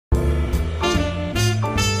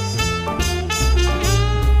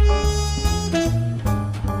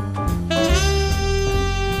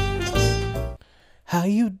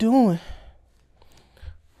doing?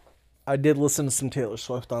 I did listen to some Taylor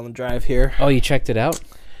Swift on the drive here. Oh, you checked it out?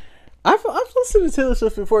 I've listened to Taylor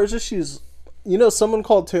Swift before. It's just someone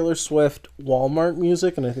called Taylor Swift Walmart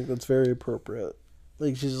music, and I think that's very appropriate.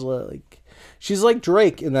 Like she's like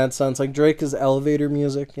Drake in that sense. Like Drake is elevator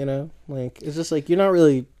music, you know? Like it's just like you're not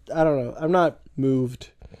really, I don't know. I'm not moved.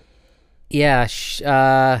 Yeah,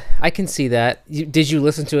 I can see that. Did you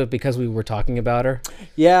listen to it because we were talking about her?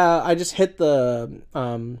 Yeah, I just hit the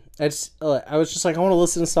I was just like, I want to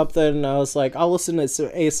listen to something, and I was like, I'll listen to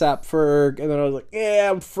ASAP Ferg, and then I was like, yeah,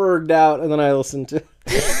 I'm Ferged out, and then I listened to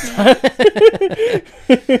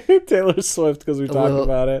Taylor Swift because we talked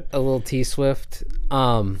about it. A little T Swift.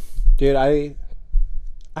 Dude, I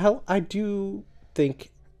do think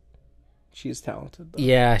she's talented, though.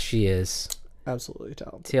 Yeah, she is. Absolutely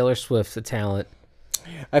talented. Taylor Swift's a talent.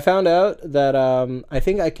 I found out that I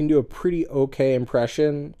think I can do a pretty okay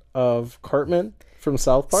impression of Cartman from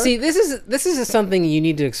South Park. See, this is something you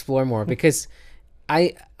need to explore more, because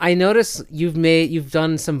I notice you've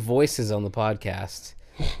done some voices on the podcast,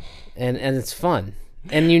 and it's fun.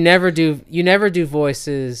 And you never do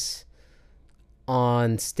voices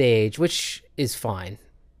on stage, which is fine.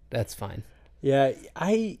 That's fine. Yeah,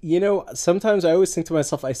 sometimes I always think to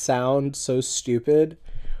myself, I sound so stupid,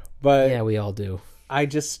 but yeah, we all do. I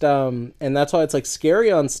just, and that's why it's like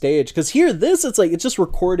scary on stage, because it's like, it's just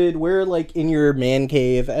recorded. We're like in your man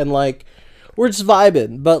cave and like, we're just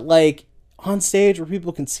vibing, but like on stage where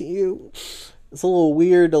people can see you, it's a little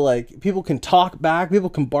weird to like, people can talk back,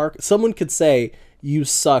 people can bark. Someone could say, "You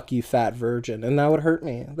suck, you fat virgin," and that would hurt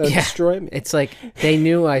me. That would destroy me. It's like they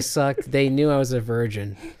knew I sucked. They knew I was a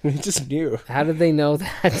virgin. They just knew. How did they know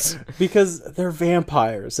that? Because they're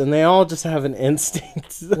vampires, and they all just have an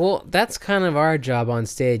instinct. Well, that's kind of our job on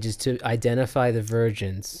stage, is to identify the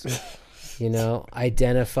virgins.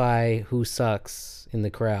 Identify who sucks in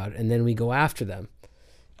the crowd, and then we go after them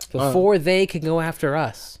before they can go after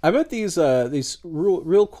us. I met these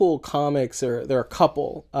real cool comics. They're a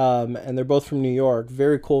couple, and they're both from New York.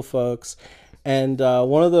 Very cool folks. And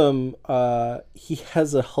one of them, he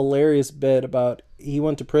has a hilarious bit about, he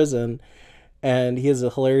went to prison, and he has a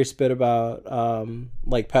hilarious bit about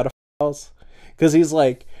like pedophiles, because he's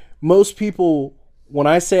like, most people, when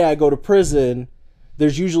I say I go to prison,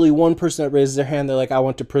 there's usually one person that raises their hand. They're like, I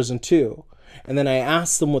went to prison too. And then I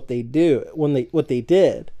asked them what they did,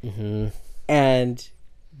 mm-hmm. and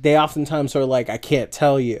they oftentimes are like, I can't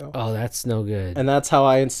tell you. Oh, that's no good. And that's how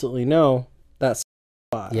I instantly know that's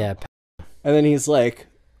yeah. And then he's like,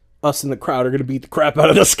 us in the crowd are gonna beat the crap out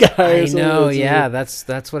of this guy. I know, yeah,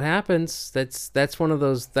 that's what happens. That's one of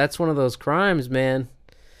those crimes, man.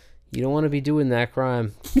 You don't want to be doing that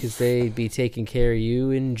crime, because they'd be taking care of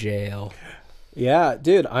you in jail. Yeah,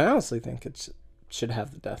 dude, I honestly think it should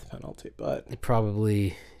have the death penalty, but it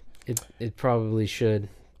probably should.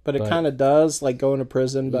 But it kind of does, like going to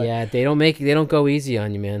prison. But yeah, they don't go easy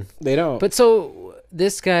on you, man. They don't. But so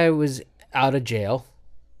this guy was out of jail.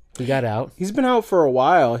 He got out. He's been out for a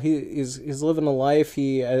while. He's living a life.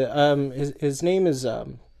 His name is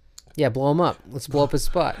yeah, blow him up. Let's blow up his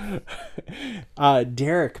spot.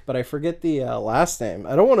 Derek, but I forget the last name.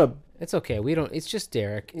 I don't want to. It's okay. It's just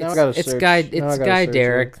Derek. It's Guy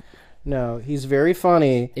Derek. No, he's very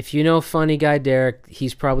funny. If you know funny Guy Derek,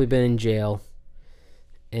 he's probably been in jail,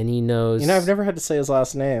 and he knows. I've never had to say his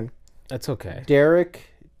last name. That's okay. Derek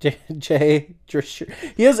J.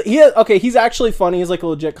 He has. Okay, he's actually funny. He's like a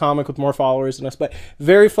legit comic with more followers than us, but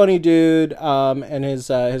very funny dude. And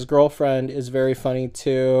his girlfriend is very funny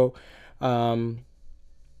too.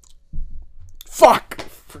 Fuck.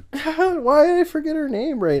 Why did I forget her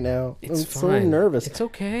name right now? I'm so nervous. It's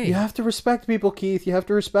okay. You have to respect people, Keith. You have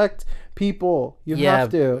to respect people. You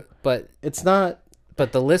have to. But it's not.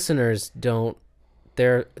 But the listeners don't.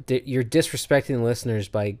 You're disrespecting the listeners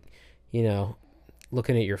by,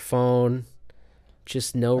 looking at your phone.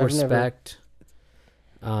 Just no respect.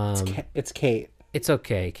 It's Kate. It's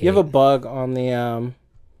okay, Kate. You have a bug on the.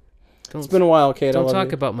 It's been a while, Kate. Don't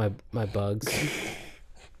talk about my bugs.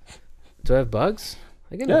 Do I have bugs?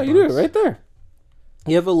 Yeah, you do, right there.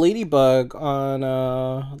 You have a ladybug on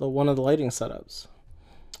one of the lighting setups.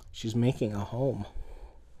 She's making a home.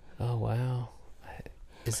 Oh, wow.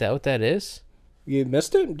 Is that what that is? You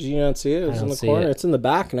missed it? Did you not see it? It was in the corner. It's in the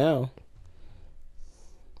back now.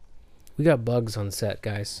 We got bugs on set,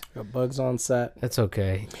 guys. Got bugs on set. That's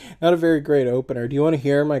okay. Not a very great opener. Do you want to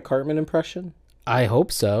hear my Cartman impression? I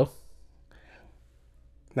hope so.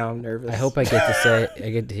 Now I'm nervous. I hope I get to say it. I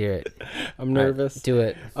get to hear it. I'm nervous. Right, do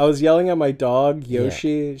it. I was yelling at my dog,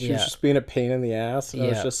 Yoshi. Yeah. She was just being a pain in the ass. And I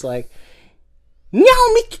was just like, "No,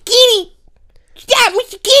 Mr. Kitty! Stop,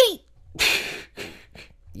 Mr. Kitty!"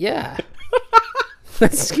 Yeah.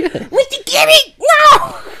 That's good. Mr. Kitty,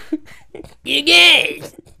 no! You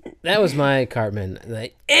guys. That was my Cartman.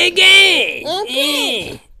 Like, hey guys.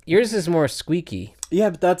 Okay. Yours is more squeaky. Yeah,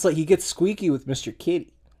 but that's like he gets squeaky with Mr.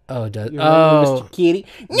 Kitty. Oh, it does. You remember Oh. Mr. Kitty?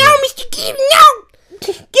 No, Mr. Kitty, no!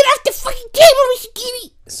 Get off the fucking table, Mr.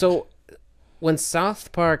 Kitty! So, when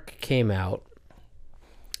South Park came out,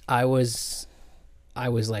 I was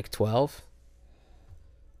like 12.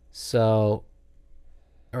 So,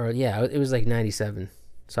 it was like 97.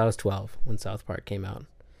 So I was 12 when South Park came out.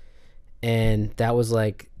 And that was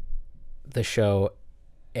like the show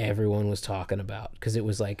everyone was talking about because it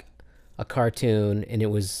was like a cartoon and it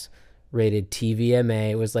was rated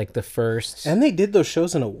TVMA. It was like the first. And they did those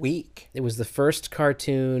shows in a week. It was the first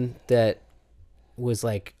cartoon that was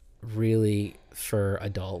like really for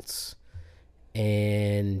adults.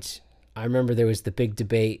 And I remember there was the big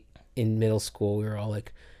debate in middle school. We were all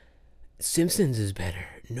like, Simpsons is better.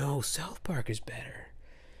 No, South Park is better.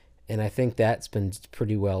 And I think that's been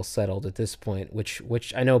pretty well settled at this point,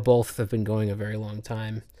 which I know both have been going a very long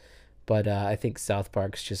time. But I think South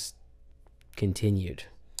Park's just continued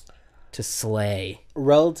to slay.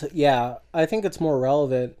 Yeah, I think it's more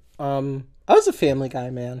relevant. I was a Family Guy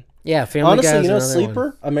man. Yeah, Family Honestly, Guy is you know, another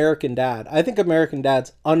Sleeper, one. American Dad. I think American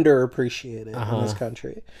Dad's underappreciated in this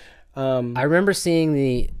country. I remember seeing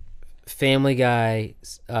the Family Guy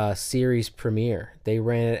series premiere. They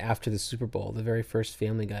ran it after the Super Bowl. The very first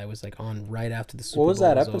Family Guy was like on right after the Super Bowl. What was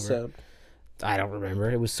that over. episode? I don't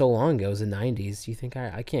remember. It was so long ago. It was the 90s. You think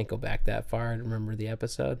I can't go back that far to remember the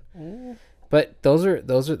episode. But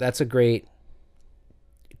that's a great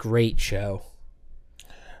show.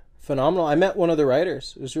 Phenomenal. I met one of the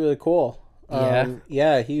writers. It was really cool.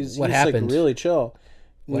 Yeah, he's What like happened? Really chill.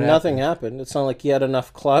 What Nothing happened. It's not like he had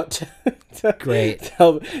enough clout to Great. to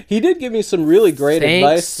help. He did give me some really great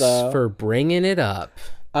advice, though. Thanks for bringing it up.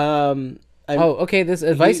 Okay. This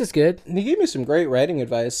advice is good. He gave me some great writing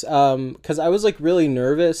advice. Because I was like really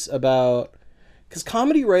nervous about, because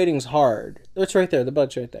comedy writing's hard. It's right there. The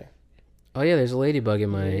bug's right there. Oh yeah, there's a ladybug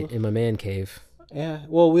in my man cave. Yeah.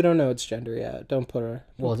 Well, we don't know its gender yet. Don't put her.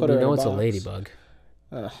 Well, put we her in know a it's a box. ladybug.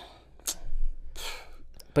 Ugh.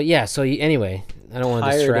 But yeah, so anyway, I don't want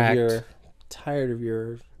to distract. Tired of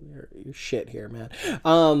your shit here, man.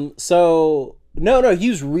 So no, he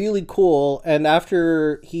was really cool. And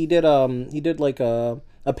after he did like a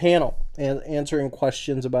panel and answering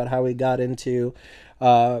questions about how he got into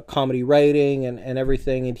comedy writing and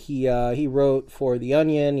everything. And he wrote for The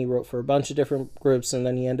Onion. He wrote for a bunch of different groups, and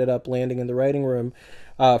then he ended up landing in the writing room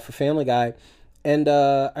for Family Guy. And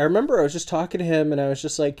I remember I was just talking to him, and I was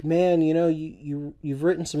just like, man, you know, you've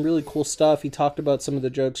written some really cool stuff. He talked about some of the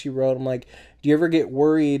jokes you wrote. I'm like, do you ever get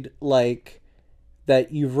worried, like,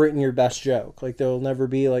 that you've written your best joke? Like, there'll never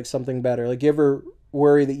be, like, something better? Like, you ever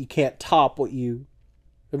worry that you can't top what you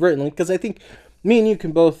have written? Because I think me and you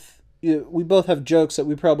can both, we both have jokes that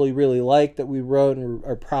we probably really like, that we wrote and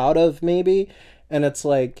are proud of, maybe. And it's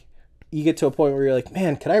like, you get to a point where you're like,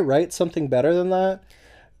 man, could I write something better than that?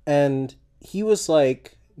 And he was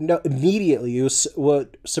like, no, immediately. It was,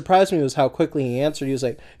 what surprised me was how quickly he answered. He was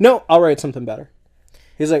like, no, I'll write something better.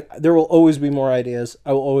 He's like, there will always be more ideas.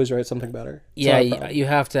 I will always write something better. It's Yeah, not a problem. you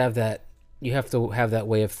have to have that. You have to have that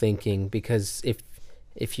way of thinking, because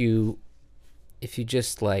if you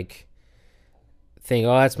just like think,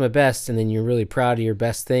 oh, that's my best, and then you're really proud of your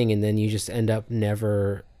best thing, and then you just end up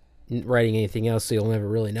never writing anything else, so you'll never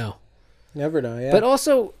really know. Never know, yeah. But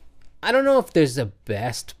also, I don't know if there's a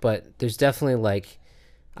best, but there's definitely, like,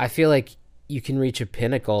 I feel like you can reach a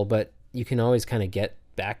pinnacle, but you can always kind of get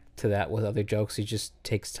back to that with other jokes. It just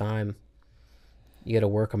takes time. You got to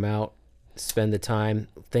work them out, spend the time,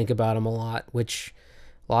 think about them a lot, which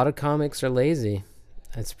a lot of comics are lazy.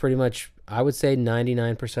 That's pretty much, I would say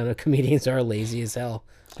 99% of comedians are lazy as hell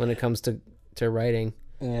when it comes to writing.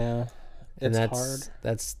 Yeah, And it's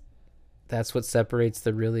hard. That's what separates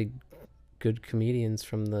the really good comedians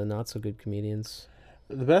from the not so good comedians.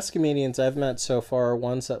 The best comedians I've met so far are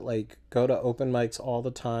ones that like go to open mics all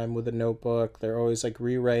the time with a notebook. They're always like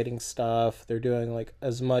rewriting stuff. They're doing like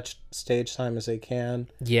as much stage time as they can.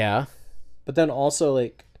 Yeah. But then also,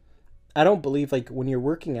 like, I don't believe, like, when you're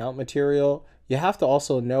working out material, you have to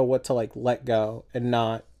also know what to, like, let go and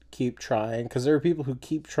not keep trying. Because there are people who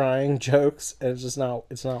keep trying jokes and it's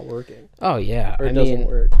not working. Oh, yeah. Or it doesn't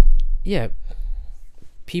work. Yeah.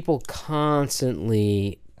 People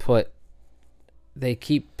constantly they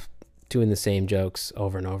keep doing the same jokes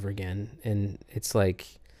over and over again. And it's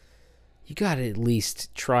like, you got to at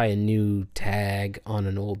least try a new tag on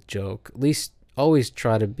an old joke. At least always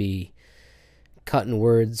try to be cutting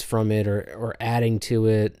words from it or adding to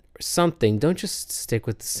it, something. Don't just stick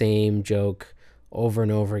with the same joke over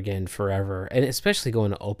and over again forever. And especially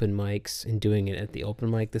going to open mics and doing it at the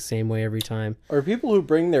open mic the same way every time. Or people who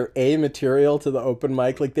bring their A material to the open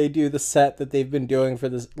mic, like they do the set that they've been doing for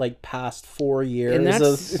this like past 4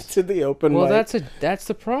 years to the open mic. Well, that's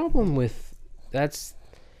the problem with that's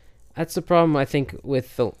the problem I think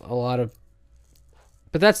with a lot of.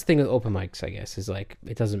 But that's the thing with open mics, I guess, is like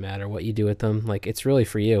it doesn't matter what you do with them. Like it's really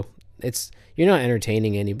for you. You're not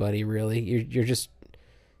entertaining anybody really.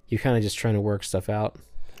 You're kind of just trying to work stuff out.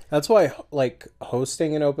 That's why, like,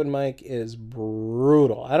 hosting an open mic is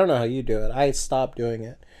brutal. I don't know how you do it. I stopped doing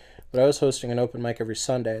it. But I was hosting an open mic every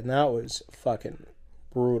Sunday, and that was fucking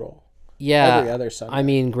brutal. Yeah. Every other Sunday. I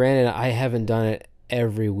mean, granted, I haven't done it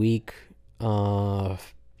every week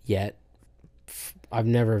yet. I've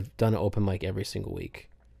never done an open mic every single week.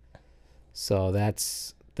 So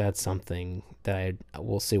that's something that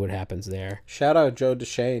we'll see what happens there. Shout out Joe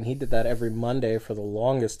DeShane. He did that every Monday for the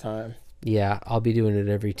longest time. Yeah, I'll be doing it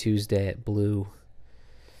every Tuesday at Blue,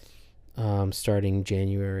 starting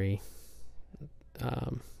January.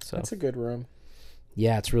 So that's a good room.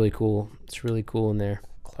 Yeah, it's really cool. It's really cool in there.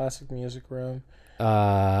 Classic music room.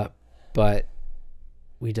 But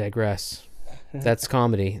we digress. That's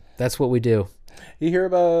comedy. That's what we do. You hear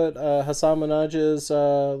about Hassan Minaj's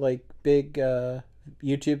like big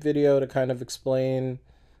YouTube video to kind of explain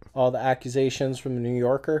all the accusations from the New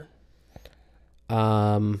Yorker?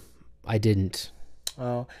 I didn't.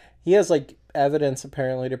 Oh, he has like evidence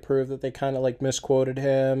apparently to prove that they kind of like misquoted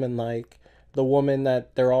him, and like the woman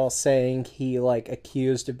that they're all saying he like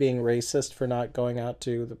accused of being racist for not going out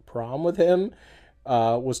to the prom with him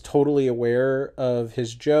was totally aware of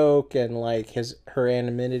his joke, and like her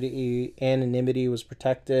anonymity was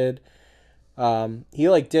protected. He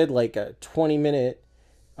like did like a 20-minute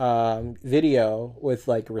video with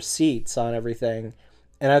like receipts on everything,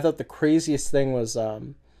 and I thought the craziest thing was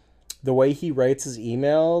the way he writes his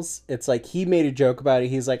emails. It's like he made a joke about it.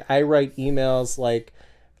 He's like, I write emails like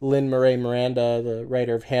Lin-Manuel Miranda, the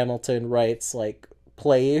writer of Hamilton, writes like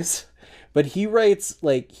plays. But he writes,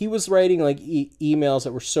 like, he was writing, like, emails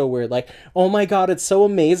that were so weird. Like, oh, my God, it's so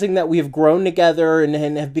amazing that we have grown together and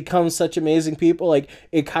have become such amazing people. Like,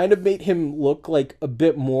 it kind of made him look like a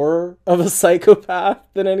bit more of a psychopath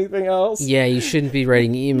than anything else. Yeah, you shouldn't be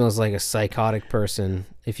writing emails like a psychotic person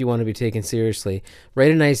if you want to be taken seriously.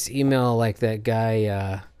 Write a nice email like that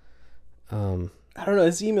guy. I don't know.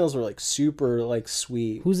 His emails were, like, super, like,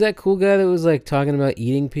 sweet. Who's that cool guy that was, like, talking about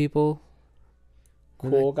eating people?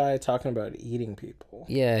 Cool guy talking about eating people.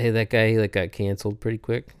 Yeah, hey, that guy, he like got canceled pretty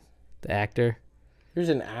quick. The actor. There's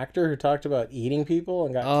an actor who talked about eating people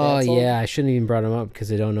and got canceled. Oh yeah, I shouldn't even brought him up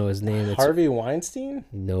because I don't know his name. Harvey Weinstein?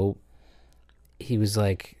 Nope. He was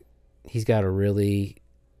like, he's got a really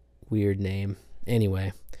weird name.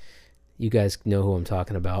 Anyway, you guys know who I'm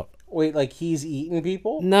talking about. Wait, like he's eating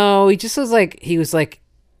people? No, he just was like,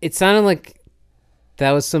 it sounded like that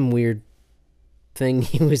was some weird thing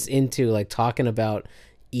he was into, like talking about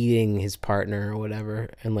eating his partner or whatever,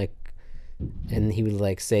 and he would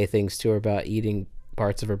like say things to her about eating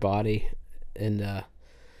parts of her body, and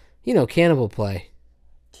cannibal play.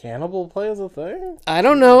 Cannibal play is a thing? I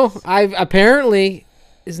don't know. Apparently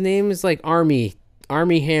his name is like Army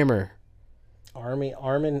Hammer. Armin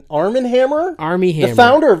Hammer? Army Hammer. The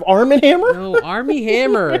founder of Armin Hammer? No, Army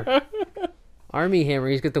Hammer. Army Hammer.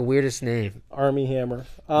 He's got the weirdest name. Army Hammer.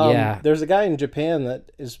 Yeah. There's a guy in Japan that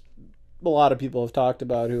is a lot of people have talked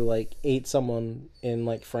about who like ate someone in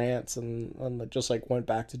like France and just like went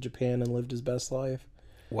back to Japan and lived his best life.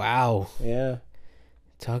 Wow. Yeah.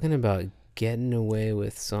 Talking about getting away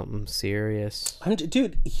with something serious.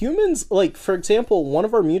 Dude, humans, like for example, one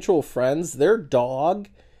of our mutual friends, their dog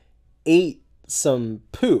ate some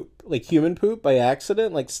poop, like human poop, by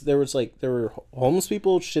accident. Like there were homeless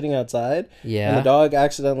people shitting outside, and the dog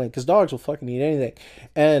accidentally, because dogs will fucking eat anything,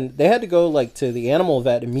 and they had to go like to the animal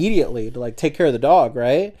vet immediately to like take care of the dog,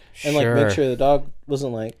 right? And like make sure the dog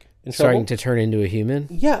wasn't like in starting trouble. to turn into a human.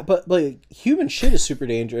 Yeah, but like human shit is super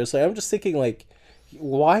dangerous. Like I'm just thinking like,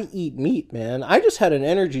 why eat meat, man? I just had an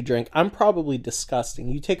energy drink. I'm probably disgusting.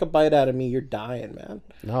 You take a bite out of me, you're dying, man.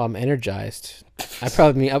 No, I'm energized. I'd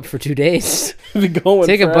probably be up for 2 days. Be going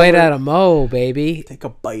Take forever. a bite out of Mo, baby. Take a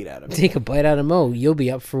bite out of me. Take a bite out of Mo. You'll be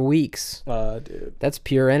up for weeks. Dude. That's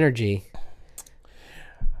pure energy.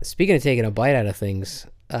 Speaking of taking a bite out of things,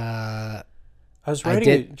 I was writing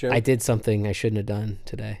a joke. I did something I shouldn't have done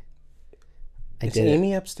today. Is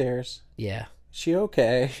Amy upstairs? Yeah. Is she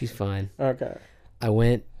okay? She's fine. Okay. I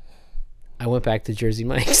went back to Jersey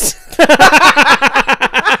Mike's.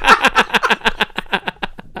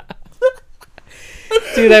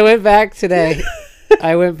 Dude, I went back today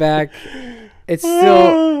I went back. It's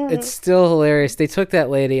still hilarious. They took that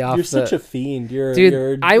lady off. You're such a fiend.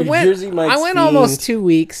 I went almost 2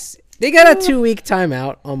 weeks. They got a 2-week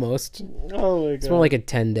timeout almost. Oh my god. It's more like a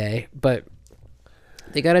 10-day, but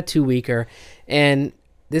they got a 2-weeker. And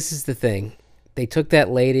this is the thing. They took that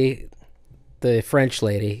lady, the French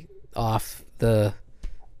lady, off the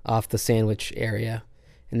sandwich area,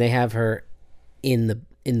 and they have her in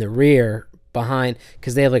the rear behind,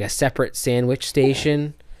 because they have like a separate sandwich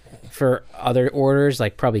station for other orders,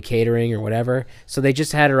 like probably catering or whatever. So they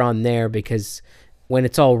just had her on there because when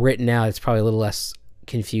it's all written out, it's probably a little less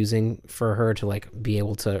confusing for her to like be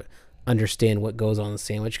able to understand what goes on the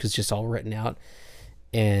sandwich, because it's just all written out.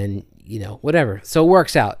 And whatever. So it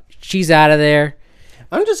works out. She's out of there.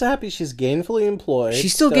 I'm just happy she's gainfully employed.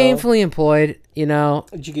 She's still gainfully employed.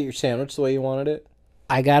 Did you get your sandwich the way you wanted it?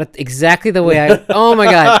 I got it exactly the way oh my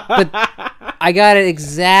god! But I got it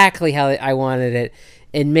exactly how I wanted it.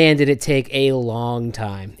 And man, did it take a long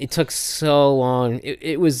time. It took so long.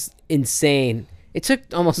 It was insane. It took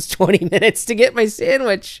almost 20 minutes to get my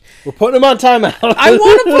sandwich. We're putting him on timeout. I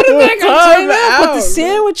want to put him back on timeout, but the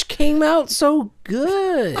sandwich came out so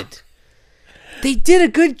good. They did a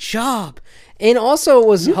good job. And also, it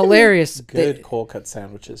was hilarious. Good cold cut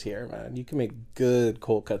sandwiches here, man. You can make good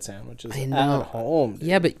cold cut sandwiches at home. Dude.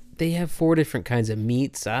 Yeah, but they have 4 different kinds of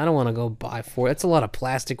meats. I don't want to go buy 4. That's a lot of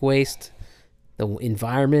plastic waste. The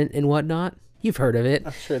environment and whatnot. You've heard of it.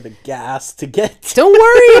 I'm sure the gas to get. Don't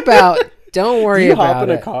worry about it. Don't worry about it. You hop in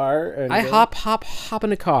a car? I hop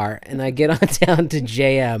in a car, and I get on down to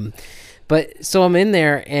JM. But so I'm in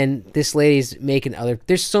there, and this lady's making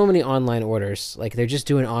there's so many online orders. Like, they're just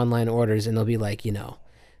doing online orders, and they'll be like,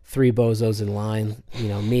 3 bozos in line.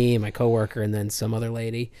 Me and my coworker, and then some other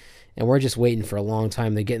lady. And we're just waiting for a long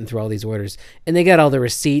time. They're getting through all these orders. And they got all the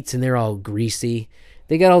receipts, and they're all greasy.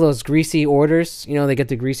 They got all those greasy orders. They get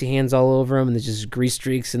the greasy hands all over them, and there's just grease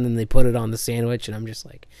streaks, and then they put it on the sandwich, and I'm just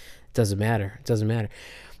like, it doesn't matter. It doesn't matter.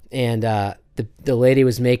 And the lady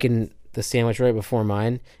was making the sandwich right before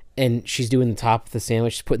mine, and she's doing the top of the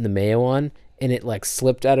sandwich, she's putting the mayo on, and it like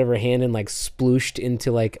slipped out of her hand and like splooshed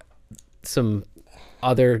into like some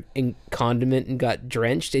other condiment and got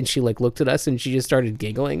drenched, and she like looked at us and she just started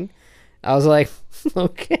giggling. I was like,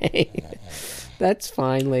 okay. That's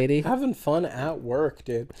fine, lady. Having fun at work,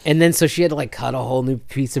 dude. And then so she had to like cut a whole new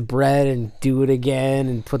piece of bread and do it again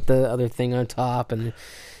and put the other thing on top, and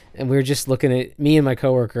we were just looking at, me and my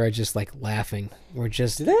coworker are just like laughing. We're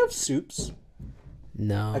just. Do they have soups?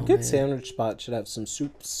 No. A good sandwich spot should have some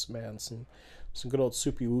soups, man. Some good old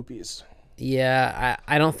soupy whoopies. Yeah,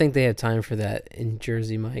 I don't think they have time for that in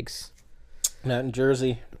Jersey, Mike's. Not in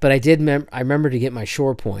Jersey. But I remember to get my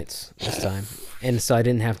shore points this time, and so I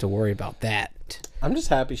didn't have to worry about that. I'm just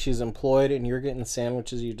happy she's employed and you're getting the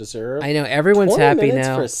sandwiches you deserve. I know, everyone's 20 happy minutes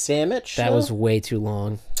now. For a sandwich? That was way too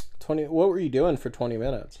long. What were you doing for 20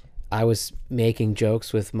 minutes? I was making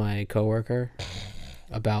jokes with my coworker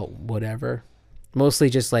about whatever. Mostly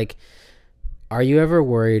just like, are you ever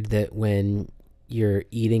worried that when you're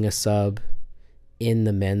eating a sub in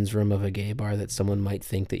the men's room of a gay bar that someone might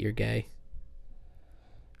think that you're gay?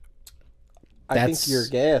 I think you're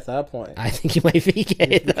gay at that point. I think you might be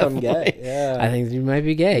gay at that point. Gay, yeah. I think you might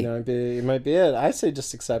be gay. It might be it. I say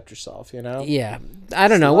just accept yourself, Yeah. I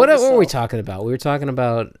don't know. What were we talking about? We were talking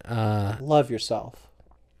about... love yourself.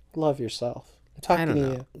 Love yourself. I'm talking to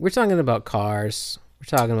you. We're talking about cars.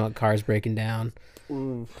 We're talking about cars breaking down.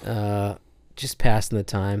 Just passing the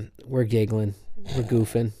time. We're giggling. We're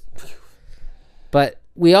goofing. But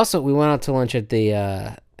we went out to lunch at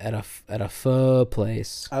the... At a pho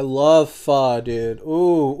place. I love pho, dude.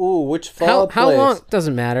 Ooh, which pho place? How long?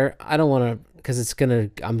 Doesn't matter. I don't want to, because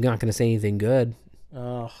I'm not gonna say anything good.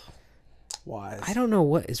 Oh, why? I don't know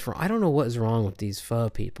what is wrong. I don't know what is wrong with these pho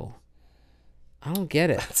people. I don't get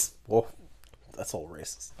it. That's all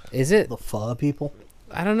racist. Is it the pho people?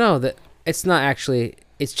 I don't know. That it's not actually.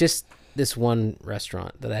 It's just this one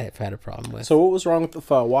restaurant that I have had a problem with. So what was wrong with the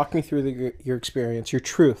pho? Walk me through your experience, your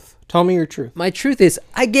truth. Tell me your truth. My truth is,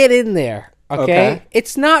 I get in there, okay?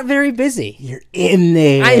 It's not very busy. You're in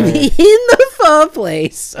there. I'm in the pho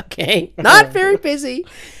place, okay? Not very busy.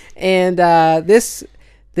 And this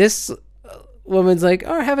woman's like,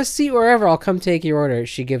 oh, have a seat wherever. I'll come take your order.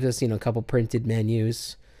 She gives us, a couple printed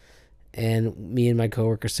menus. And me and my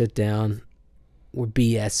coworker sit down. We're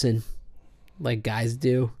BSing. Like guys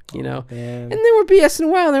do, man. And then we're BSing a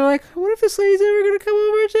while, and they're like, what if this lady's ever going to come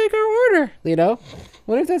over and take our order?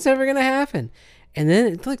 What if that's ever going to happen? And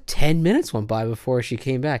then it's like 10 minutes went by before she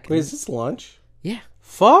came back. Wait, is this lunch? Yeah.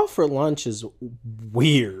 Pho for lunch is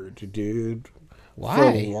weird, dude. Why?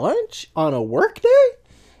 For lunch? On a work day?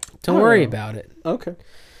 Don't worry about it. Okay.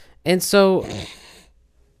 And so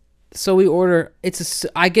we order.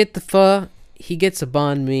 I get the pho. He gets a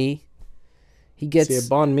banh mi. He gets a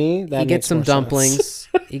banh mi. He gets some dumplings.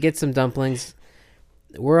 He gets some dumplings.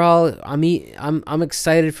 I'm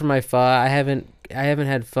excited for my pho. I haven't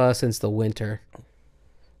had pho since the winter.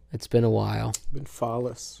 It's been a while. Been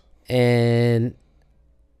pho-less. And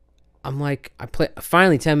I'm like,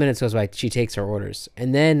 finally 10 minutes goes by. She takes her orders.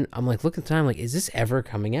 And then I'm like, look at the time. Like, is this ever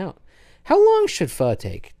coming out? How long should pho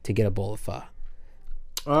take to get a bowl of pho?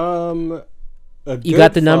 You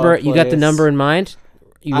got the number. You got the number in mind.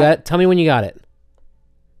 Tell me when you got it.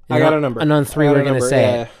 I got a number. And on 3, we're gonna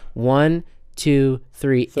say it. 1, 2,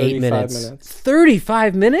 3, 8 minutes.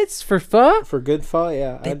 35 minutes for pho? For good pho,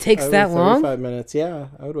 yeah. It takes that long? 35 minutes, yeah.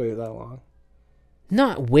 I would wait that long.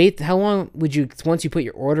 Not wait. How long would you, once you put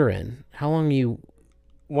your order in? How long you...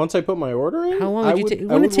 Once I put my order in? How long would you take?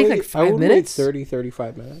 Wouldn't it take like 5 minutes? I would wait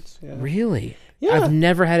 35 minutes, yeah. Really? Yeah. I've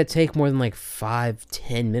never had it take more than like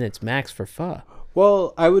 5-10 minutes max for pho.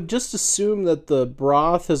 Well, I would just assume that the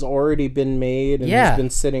broth has already been made and has been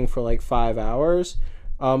sitting for like 5 hours.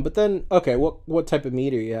 But then, okay, what type of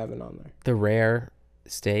meat are you having on there? The rare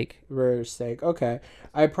steak. Rare steak, okay.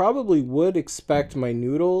 I probably would expect my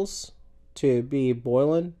noodles to be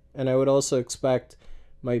boiling, and I would also expect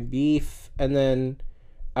my beef, and then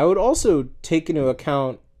I would also take into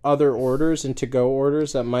account other orders and to-go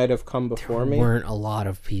orders that might have come before me. There weren't a lot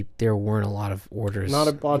of orders. Not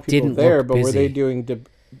a lot of people there, but were they doing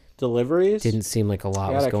deliveries? Didn't seem like a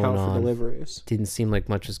lot was going on. For deliveries. Didn't seem like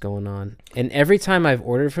much was going on. And every time I've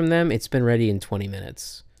ordered from them, it's been ready in 20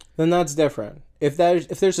 minutes. Then that's different. If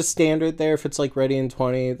there's a standard there, if it's like ready in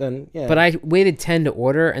 20, then yeah. But I waited 10 to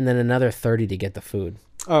order and then another 30 to get the food.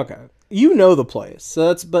 Okay. You know the place. So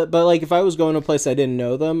that's but like if I was going to a place I didn't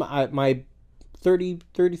know them, my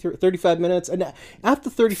 35 minutes, and at the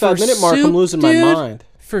 35-minute mark, I'm losing my mind.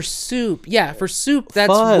 For soup, that's Pho way too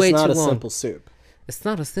long. It's not a simple soup. It's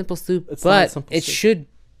not a simple soup, but it should.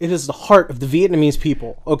 It is the heart of the Vietnamese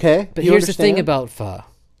people, okay? But here's the thing about pho.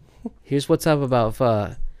 Here's what's up about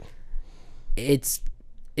pho. It's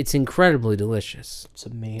incredibly delicious. It's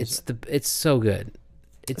amazing. It's so good.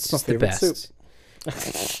 It's the best. Soup.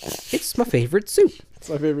 It's my favorite soup. It's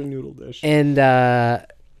my favorite noodle dish. And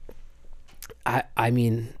I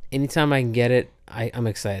mean, anytime I can get it, I'm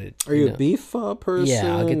excited. Are you a beef pho person?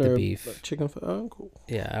 Yeah, I'll get the beef. Chicken pho? Oh, cool.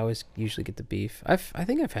 Yeah, I always usually get the beef. I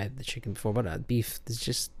think I've had the chicken before, but beef is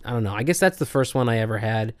just, I don't know. I guess that's the first one I ever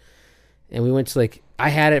had. And we went to I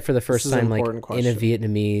had it for the first time in a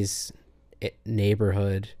Vietnamese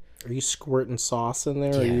neighborhood. Are you squirting sauce in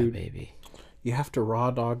there? Yeah, baby. You have to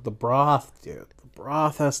raw dog the broth, dude. The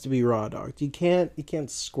broth has to be raw dogged. You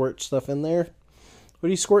can't squirt stuff in there. What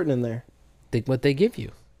are you squirting in there? What they give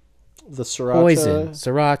you. The sriracha. Poison,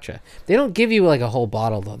 sriracha. They don't give you like a whole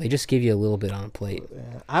bottle though. They just give you a little bit on a plate.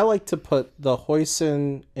 Yeah. I like to put the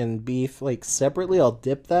hoisin and beef separately. I'll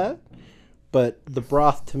dip that, but the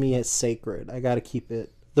broth to me is sacred. I got to keep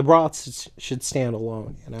it. The broth should stand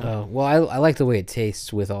alone. You know. Oh well, I like the way it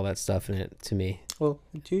tastes with all that stuff in it. To me. Well,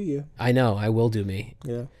 do you? I know. I will do me.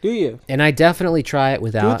 Yeah. Do you? And I definitely try it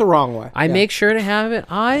without. Do it the wrong way. I make sure to have it.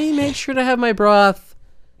 I make sure to have my broth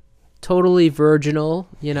totally virginal,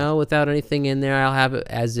 without anything in there. I'll have it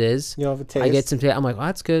as is. You don't have a taste. I get some taste. I'm like, oh,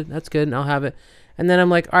 that's good, and I'll have it. And then I'm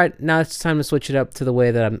like, all right, now it's time to switch it up to the way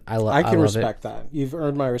that I can respect that. You've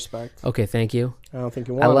earned my respect. Okay, thank you. I don't think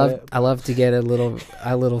you want it. I love to get a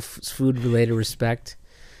little food related respect.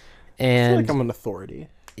 And I feel like I'm an authority.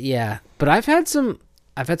 Yeah, but I've had some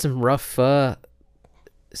rough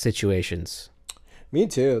situations. Me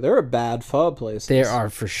too. There are bad pho places. There are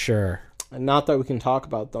for sure. And not that we can talk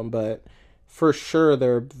about them, but for sure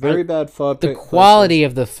there are very bad pho. The quality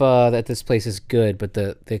of the pho at this place is good, but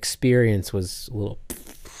the experience was a little.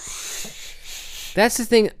 That's the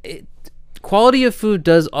thing. Quality of food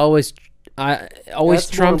does always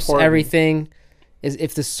trumps everything. Is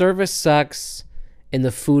if the service sucks and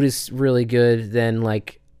the food is really good, then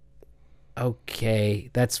okay,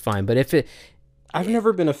 that's fine. But if I've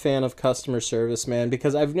never been a fan of customer service, man,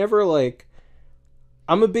 because I've never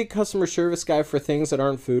I'm a big customer service guy for things that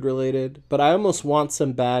aren't food related, but I almost want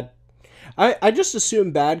some bad. I just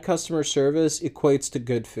assume bad customer service equates to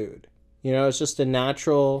good food. It's just a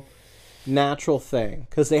natural thing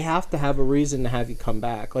because they have to have a reason to have you come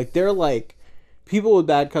back. People with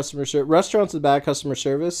bad customer service, restaurants with bad customer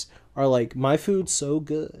service are my food's so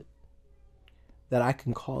good that I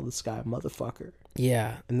can call this guy a motherfucker.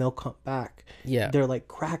 Yeah. And they'll come back. Yeah. They're like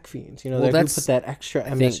crack fiends. They put that extra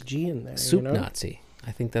MSG in there. Soup Nazi.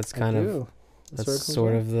 I think that's kind of... That's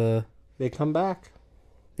sort of the... They come back.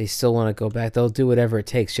 They still want to go back. They'll do whatever it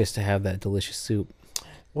takes just to have that delicious soup.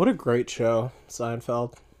 What a great show,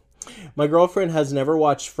 Seinfeld. My girlfriend has never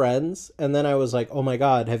watched Friends, and then I was like, oh my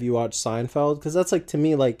God, have you watched Seinfeld? Because that's like, to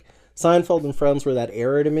me, like, Seinfeld and Friends were that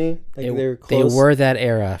era to me. Like, they were close. They were that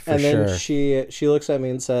era, for sure. And then she looks at me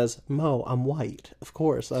and says, Mo, I'm white. Of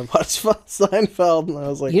course, I've watched Seinfeld. And I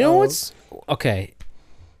was like, you know what's... Okay.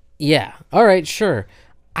 Yeah. All right, sure.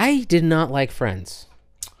 I did not like Friends.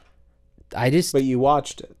 But you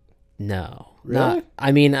watched it. No. Really?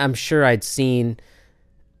 I mean, I'm sure I'd seen...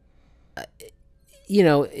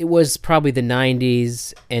 it was probably the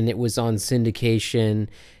 90s, and it was on syndication,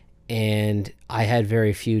 and I had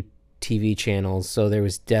very few TV channels, so there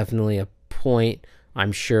was definitely a point,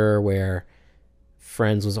 I'm sure, where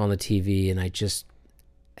Friends was on the TV, and I just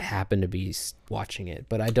happened to be watching it.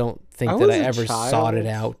 But I don't think that I ever sought it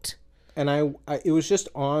out. And it was just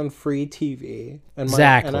on free TV.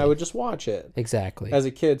 Exactly. And I would just watch it. Exactly. As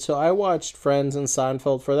a kid. So I watched Friends and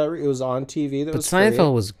Seinfeld for that. It was on TV. But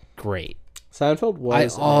Seinfeld was great. Seinfeld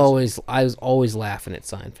was. I was always laughing at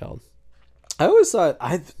Seinfeld. I always thought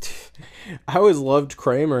I always loved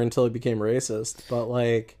Kramer until he became racist. But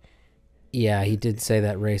like, yeah, he did say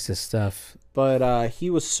that racist stuff. But he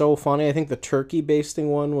was so funny. I think the turkey basting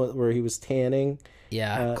one where he was tanning.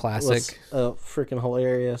 Yeah, classic. Was freaking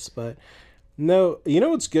hilarious. But no, you know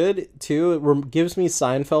what's good too? It gives me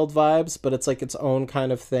Seinfeld vibes, but it's like its own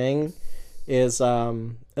kind of thing. Is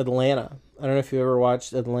Atlanta? I don't know if you ever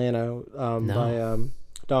watched Atlanta by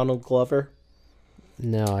Donald Glover.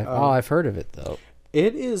 No, I've heard of it though.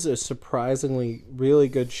 It is a surprisingly really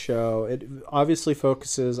good show. It obviously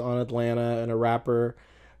focuses on Atlanta and a rapper,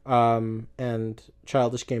 and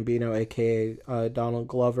Childish Gambino, aka Donald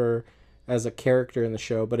Glover, as a character in the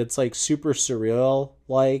show. But it's like super surreal,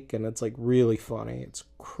 and it's like really funny. It's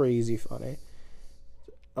crazy funny.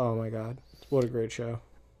 Oh my God, what a great show!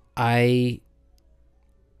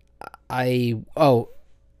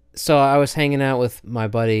 So I was hanging out with my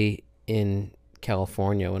buddy in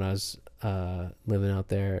California when I was living out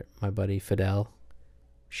there. My buddy Fidel,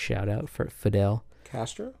 shout out for Fidel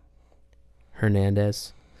Castro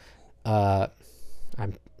Hernandez.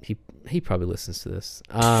 He probably listens to this.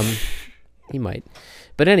 He might,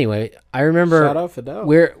 but anyway, I remember. Shout out Fidel.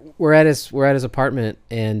 We're at his apartment,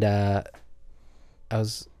 and we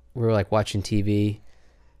were like watching TV,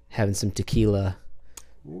 having some tequila.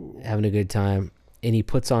 Ooh. Having a good time, and he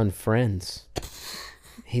puts on Friends.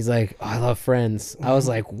 He's like, oh, I love Friends. I was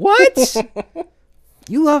like, what?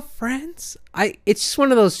 You love Friends? It's just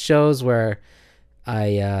one of those shows where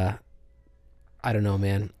I don't know,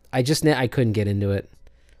 man. I couldn't get into it.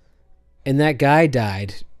 And that guy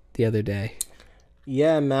died the other day.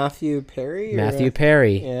 Yeah, Matthew Perry.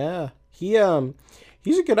 Perry. Yeah,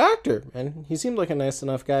 he's a good actor, and he seemed like a nice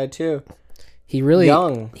enough guy too. He really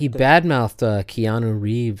he badmouthed Keanu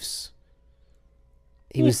Reeves.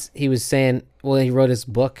 He was saying, well, he wrote his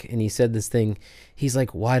book and he said this thing. He's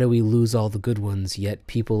like, why do we lose all the good ones, yet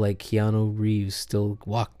people like Keanu Reeves still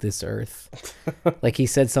walk this earth? Like he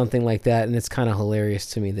said something like that, and it's kind of hilarious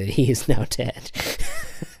to me that he is now dead.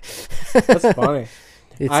 That's funny.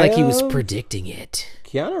 It's like he was predicting it.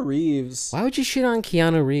 Keanu Reeves. Why would you shit on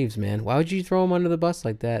Keanu Reeves, man? Why would you throw him under the bus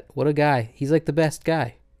like that? What a guy. He's like the best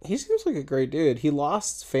guy. He seems like a great dude. He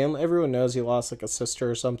lost family. Everyone knows he lost like a sister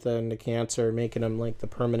or something to cancer, making him like the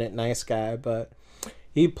permanent nice guy. But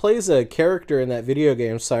he plays a character in that video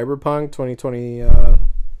game, Cyberpunk 2020. What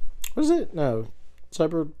is it? No,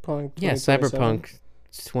 Cyberpunk. Yeah, Cyberpunk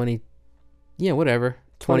 20. Yeah, whatever.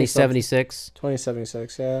 2076.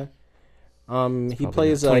 2076. Yeah. He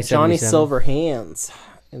plays Johnny Silverhands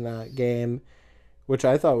in that game, which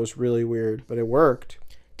I thought was really weird, but it worked.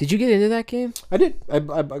 Did you get into that game? I did. I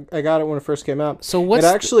got it when it first came out. So what's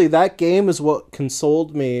that game is what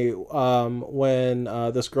consoled me when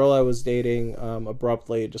this girl I was dating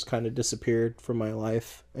abruptly just kind of disappeared from my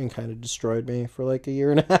life and kind of destroyed me for like a year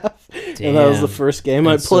and a half. Damn. And that was the first game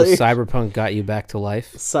I played. So Cyberpunk got you back to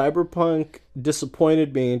life? Cyberpunk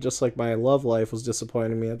disappointed me, just like my love life was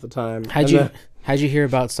disappointing me at the time. How'd you hear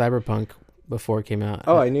about Cyberpunk before it came out?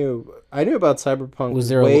 Oh, I knew about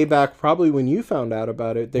Cyberpunk way back, probably when you found out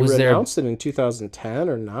about it. They announced it in 2010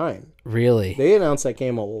 or 9. Really? They announced that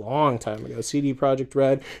game a long time ago. CD Projekt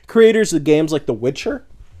Red, creators of games like The Witcher.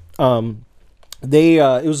 It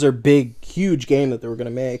was their big, huge game that they were going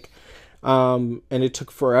to make, and it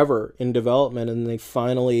took forever in development, and they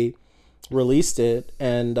finally released it.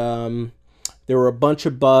 And There were a bunch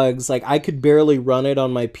of bugs. Like I could barely run it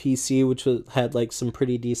on my PC, which had like some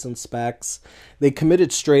pretty decent specs. They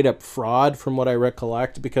committed straight up fraud from what I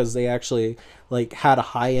recollect, because they actually like had a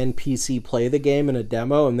high-end PC play the game in a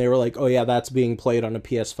demo, and they were like, oh yeah, that's being played on a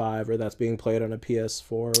PS5 or that's being played on a PS4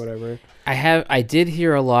 or whatever. I did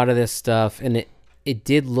hear a lot of this stuff, and it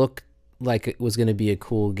did look like it was going to be a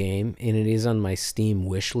cool game, and it is on my Steam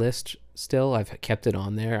wish list still. I've kept it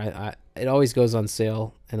on there. It always goes on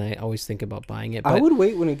sale, and I always think about buying it. But I would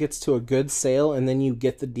wait when it gets to a good sale, and then you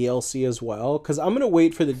get the DLC as well, because I'm going to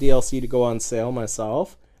wait for the DLC to go on sale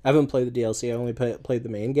myself. I haven't played the DLC. I only played the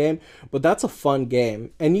main game, but that's a fun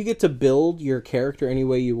game, and you get to build your character any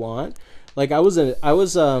way you want. Like I was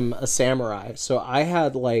a samurai, so I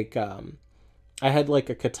had like a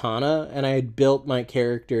katana, and I had built my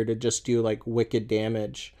character to just do like wicked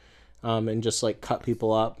damage, and just like cut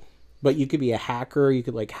people up. But you could be a hacker. You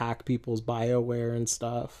could like hack people's BioWare and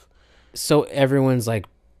stuff. So everyone's like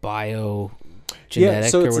biogenetic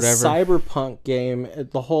so or it's whatever. a cyberpunk game.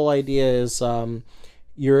 The whole idea is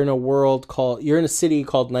you're in a city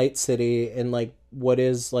called Night City in like what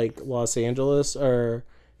is like Los Angeles, or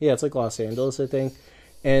yeah, it's like Los Angeles, I think.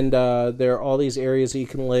 And there are all these areas that you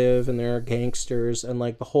can live, and there are gangsters, and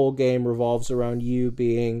like the whole game revolves around you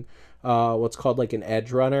being what's called like an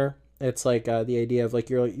edge runner. It's like the idea of like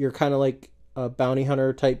you're kind of like a bounty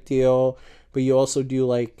hunter type deal, but you also do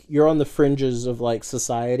like you're on the fringes of like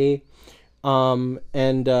society. And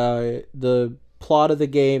the plot of the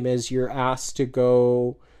game is you're asked to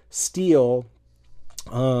go steal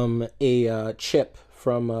a chip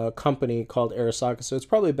from a company called Arasaka. So it's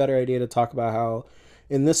probably a better idea to talk about how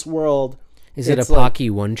in this world Is it a it's like, Pocky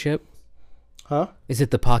one chip? huh? Is it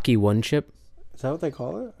the Pocky one chip? Is that what they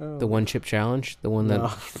call it? Oh. The one chip challenge? The one that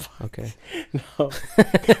No. Okay. No,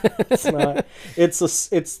 it's not.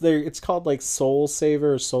 It's called like Soul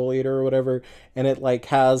Saver or Soul Eater or whatever, and it like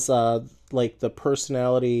has like the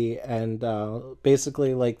personality and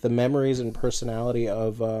basically like the memories and personality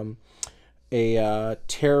of a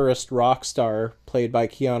terrorist rock star played by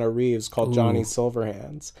Keanu Reeves called Johnny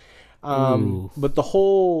Silverhands. But the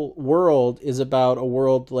whole world is about a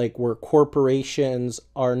world like where corporations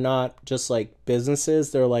are not just like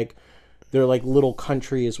businesses. They're like little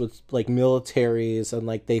countries with like militaries, and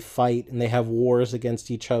like they fight and they have wars against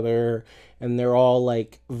each other, and they're all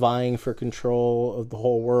like vying for control of the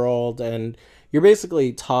whole world, and you're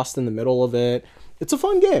basically tossed in the middle of it. It's a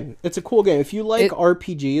fun game. It's a cool game. If you like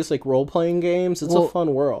RPGs, like role-playing games, it's a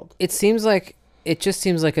fun world. It just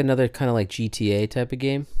seems like another kind of like GTA type of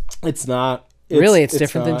game. It's not. It's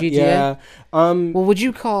different than GTA? Yeah. Well, would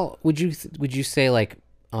you say like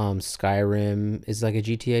Skyrim is like a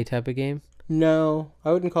GTA type of game? No,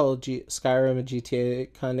 I wouldn't call Skyrim a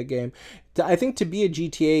GTA kind of game. I think to be a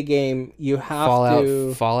GTA game, you have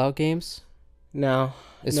to... Fallout games? No.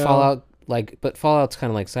 Is Fallout like... But Fallout's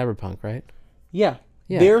kind of like Cyberpunk, right? Yeah.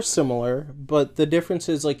 They're similar, but the difference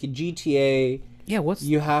is like a GTA... Yeah,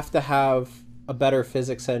 you have to have a better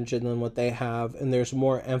physics engine than what they have, and there's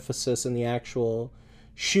more emphasis in the actual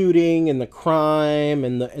shooting and the crime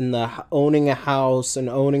and the owning a house and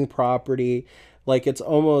owning property. Like it's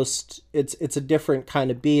a different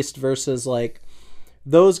kind of beast versus like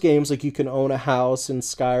those games. Like you can own a house in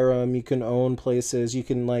Skyrim, you can own places, you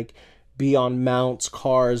can like be on mounts,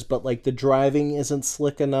 cars, but like the driving isn't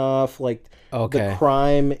slick enough. Like the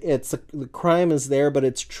crime is there, but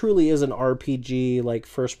it truly is an RPG, like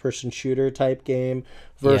first person shooter type game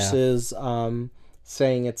versus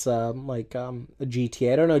saying it's a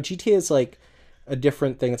GTA. I don't know. GTA is like a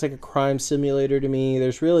different thing. It's like a crime simulator to me.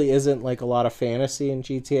 There's really isn't like a lot of fantasy in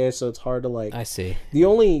GTA, so it's hard to like. I see. The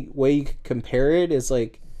only way you could compare it is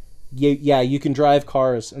like, you can drive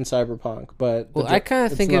cars in Cyberpunk, but I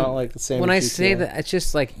kind of think it's not like the same. When I GTA. say that, it's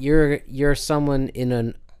just like you're someone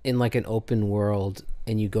in like an open world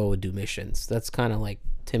and you go and do missions. That's kind of like,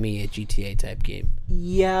 to me, a GTA type game.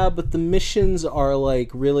 Yeah, but the missions are like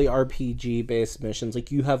really RPG based missions.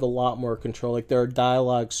 Like you have a lot more control. Like there are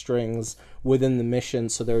dialogue strings within the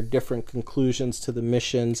missions, so there are different conclusions to the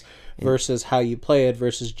missions versus how you play it.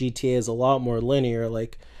 Versus GTA is a lot more linear.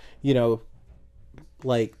 Like,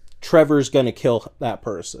 like Trevor's gonna kill that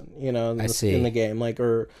person, in the game. Like,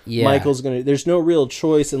 or Michael's gonna. There's no real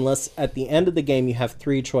choice unless at the end of the game you have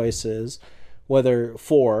three choices, whether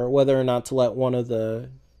or not to let one of the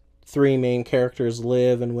three main characters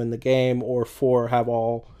live and win the game, or have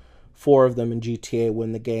all four of them in GTA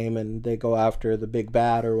win the game and they go after the big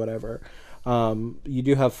bad or whatever. You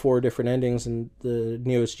do have 4 different endings in the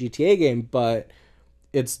newest GTA game, but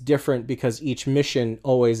it's different because each mission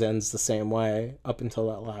always ends the same way up until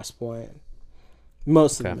that last point.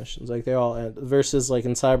 Most of the missions, like they all end. Versus like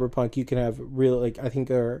in Cyberpunk, you can have really like I think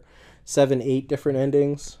there are 7, 8 different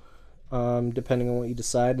endings, depending on what you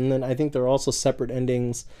decide, and then I think there are also separate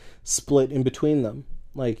endings split in between them.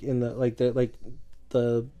 Like in the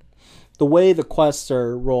way the quests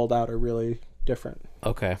are rolled out are really different.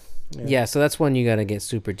 Okay. Yeah, so that's one you got to get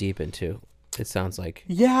super deep into. It sounds like.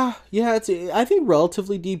 Yeah, it's I think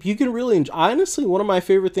relatively deep. You can really enjoy. Honestly, one of my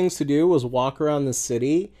favorite things to do was walk around the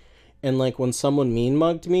city, and like when someone mean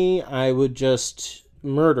mugged me, I would just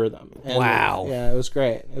murder them. And, wow. Yeah, it was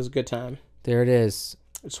great. It was a good time. There it is.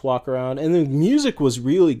 Just walk around, and the music was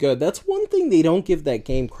really good. That's one thing they don't give that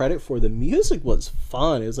game credit for. The music was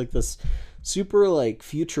fun. It was like this super like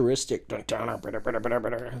futuristic, like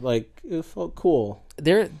it felt cool.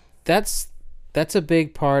 That's a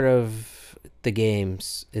big part of the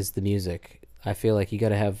games is the music. I feel like you got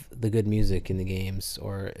to have the good music in the games,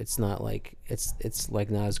 or it's not like it's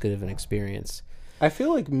like not as good of an experience. I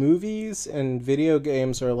feel like movies and video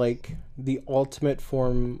games are like the ultimate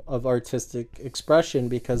form of artistic expression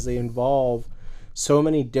because they involve so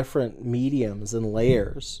many different mediums and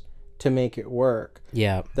layers to make it work.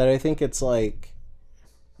 Yeah. That I think it's like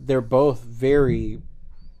they're both very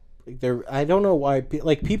I don't know why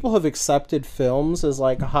like people have accepted films as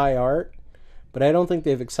like high art, but I don't think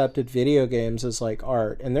they've accepted video games as like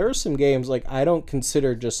art. And there are some games like I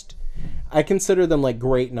consider them like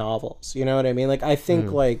great novels. You know what I mean? Like I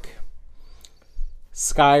think like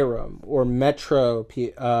Skyrim or Metro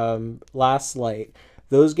Last Light,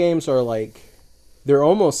 those games are like they're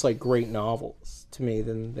almost like great novels to me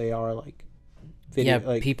than they are like video. Yeah,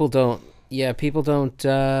 like, people don't.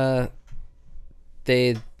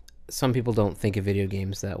 Some people don't think of video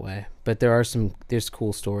games that way, but there's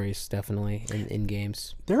cool stories definitely in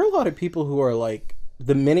games. There are a lot of people who are like,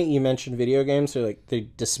 the minute you mention video games, they're like, they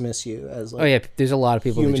dismiss you as like, oh yeah, there's a lot of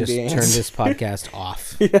people who just beings. turn this podcast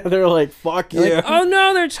off. Yeah, they're like, fuck you. Like, oh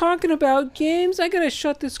no, they're talking about games. I gotta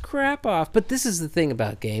shut this crap off. But this is the thing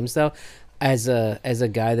about games, though. As a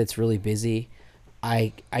guy that's really busy,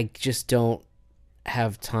 I just don't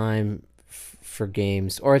have time for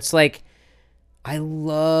games. Or it's like, I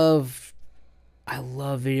love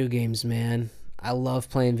video games, man. I love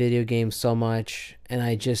playing video games so much, and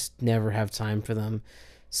I just never have time for them.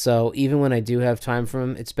 So even when I do have time for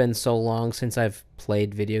them, it's been so long since I've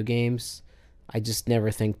played video games, I just never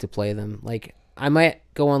think to play them. Like, I might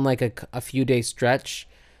go on like a few day stretch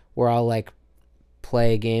where I'll like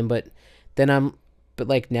play a game, but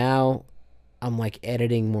like now I'm like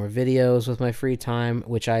editing more videos with my free time,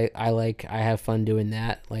 which I like. I have fun doing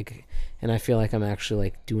that. Like, and I feel like I'm actually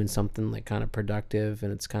like doing something like kind of productive,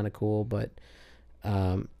 and it's kind of cool. But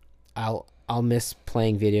I'll miss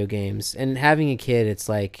playing video games, and having a kid. It's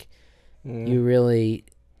like you really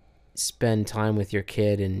spend time with your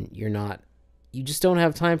kid, and you just don't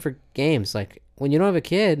have time for games. Like when you don't have a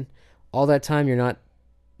kid, all that time you're not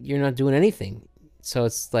doing anything. So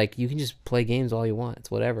it's like you can just play games all you want.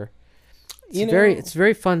 It's whatever. It's a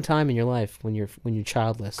very fun time in your life when you're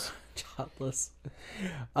childless. Childless.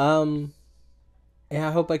 Yeah,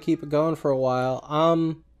 I hope I keep it going for a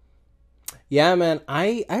while. Yeah, man,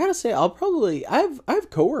 I gotta say, I have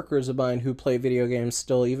coworkers of mine who play video games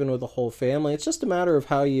still, even with a whole family. It's just a matter of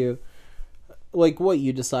how you, like, what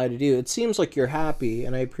you decide to do. It seems like you're happy,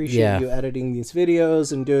 and I appreciate you editing these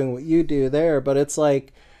videos and doing what you do there, but it's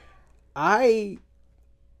like, I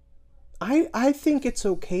think it's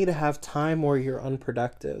okay to have time where you're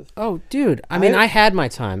unproductive. Oh, dude. I mean, I had my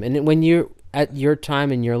time. And when you're at your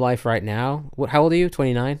time in your life right now, how old are you?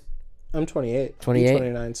 29? I'm 28. 28? I'm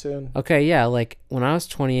 29 soon. Okay, yeah. Like when I was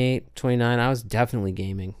 28, 29, I was definitely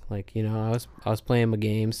gaming. Like, you know, I was playing my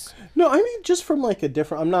games. No, I mean just from like a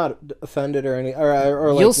different. I'm not offended or any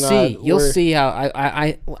or like. You'll see how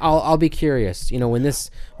I'll be curious. You know,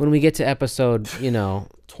 when we get to episode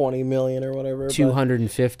 20 million or whatever.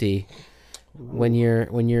 250. When you're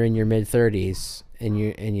in your mid 30s and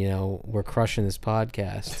we're crushing this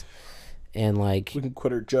podcast, and like we can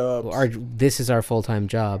quit our jobs. This is our full-time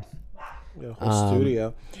job. Yeah, whole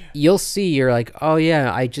studio. You'll see. You're like, oh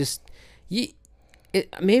yeah,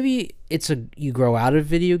 maybe you grow out of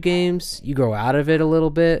video games. You grow out of it a little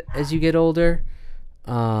bit as you get older.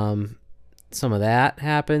 Some of that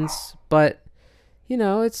happens, but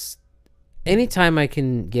it's anytime I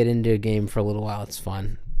can get into a game for a little while, it's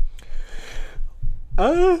fun.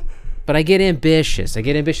 But I get ambitious. I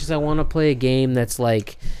want to play a game that's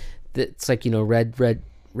like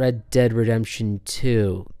Red Dead Redemption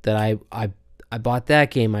 2. That I bought that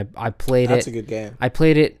game. I played it. That's a good game. I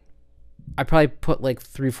played it. I probably put like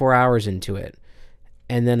 3-4 hours into it,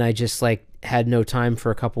 and then I just like had no time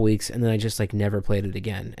for a couple weeks, and then I just like never played it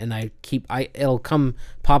again. And it'll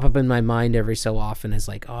pop up in my mind every so often as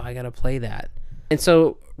like, oh, I gotta play that. And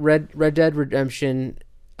so Red Dead Redemption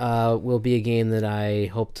will be a game that I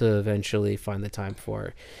hope to eventually find the time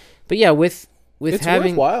for. But yeah, with it's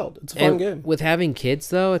having worthwhile. It's a fun game. With having kids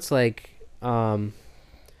though, it's like I'll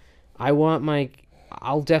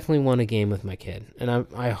definitely want a game with my kid, and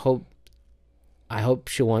I hope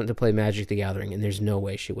she'll want to play Magic the Gathering, and there's no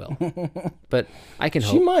way she will. But I can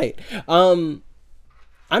hope. She might. I'm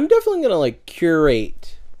definitely gonna like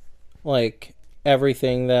curate like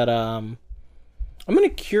everything that I'm gonna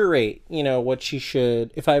curate, you know, what she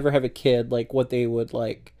should, if I ever have a kid, like what they would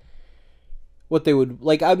like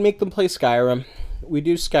I'd make them play Skyrim. We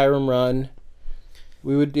do Skyrim run.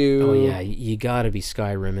 We would do Oh yeah, you gotta be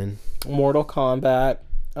Skyrimming. Mortal Kombat.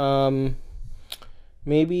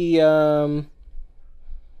 Maybe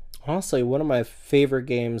honestly, one of my favorite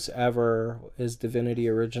games ever is Divinity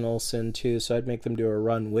Original Sin 2, so I'd make them do a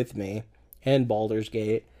run with me, and Baldur's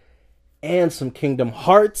Gate, and some Kingdom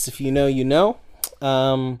Hearts, if you know, you know.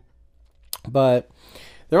 But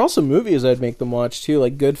there are also movies I'd make them watch too,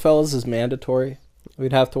 like Goodfellas is mandatory.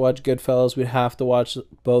 We'd have to watch Goodfellas, we'd have to watch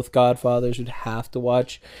both Godfathers, we'd have to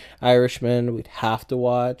watch Irishman, we'd have to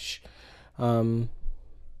watch The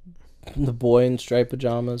Boy in Striped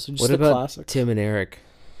Pajamas, just what the about classics. Tim and Eric?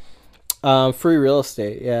 Free Real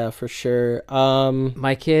Estate, yeah, for sure.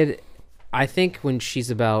 My kid, I think when she's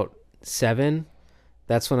about 7,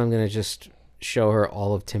 that's when I'm gonna just show her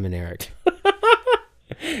all of Tim and Eric.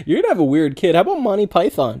 You're gonna have a weird kid. How about Monty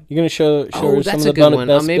Python? You're gonna show her some of the good one.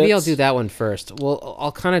 best Maybe bits? I'll do that one first. Well,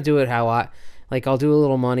 I'll kind of do it how I'll do a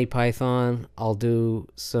little Monty Python. I'll do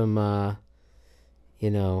some,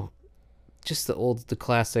 just the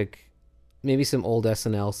classic, maybe some old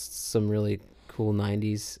SNL, some really cool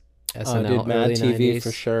 90s SNL, dude, Mad early TV 90s.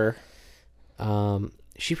 for sure.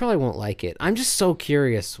 She probably won't like it. I'm just so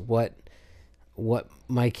curious what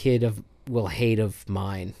my kid will hate of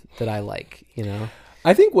mine that I like, you know?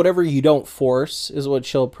 I think whatever you don't force is what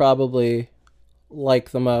she'll probably like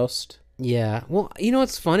the most. Yeah. Well, you know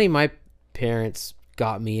what's funny? My parents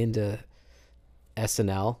got me into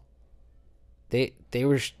SNL. That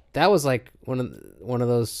was like one of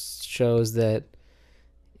those shows that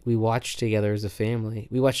we watched together as a family.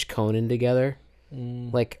 We watched Conan together.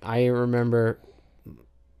 Like I remember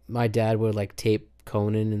my dad would like tape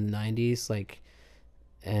Conan in the 90s, like,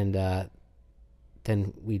 and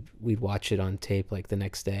then we'd watch it on tape like the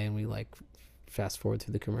next day, and we like fast forward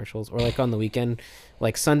through the commercials, or like on the weekend,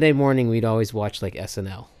 like Sunday morning, we'd always watch like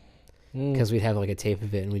SNL because we'd have like a tape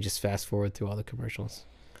of it, and we just fast forward through all the commercials.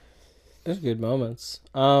 There's good moments.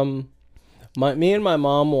 Me and my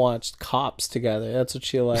mom watched Cops together. That's what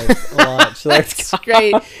she liked a lot. She liked That's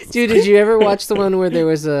great, dude. Did you ever watch the one where there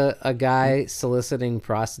was a guy soliciting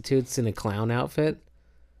prostitutes in a clown outfit?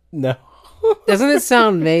 No. Doesn't it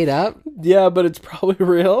sound made up? Yeah, but it's probably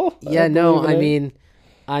real. Yeah, no, I mean,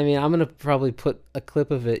 I'm gonna probably put a clip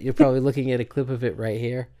of it. You're probably looking at a clip of it right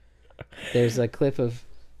here. There's a clip of.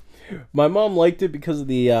 My mom liked it because of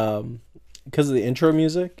the intro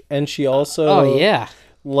music, and she also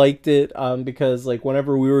liked it because like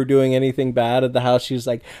whenever we were doing anything bad at the house, she was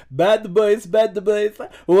like, bad boys,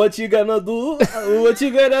 what you gonna do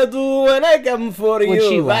when I come for you?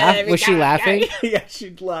 Was she laughing? Yeah,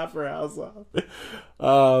 she'd laugh her ass off.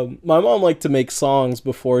 My mom liked to make songs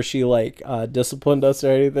before she like disciplined us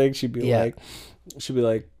or anything. She'd be like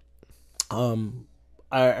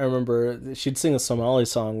I remember she'd sing a Somali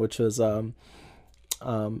song which was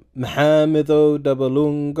Mahamido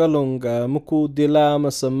Dabalunga Lunga Mukudila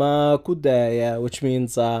Masama Kudaya, which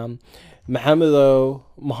means Mahamido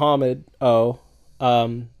Muhammad,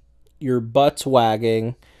 your butt's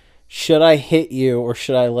wagging. Should I hit you or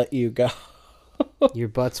should I let you go? Your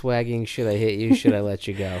butt's wagging. Should I hit you? Should I let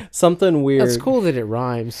you go? Something weird. That's cool that it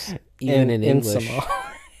rhymes, even in English.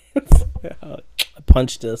 I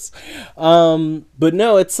punched this. But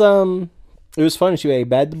no, it's it was fun. She was like,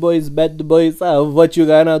 bad boys, what you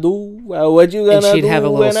gonna do? What you gonna do? And she'd have a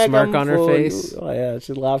little smirk on her face. Oh yeah,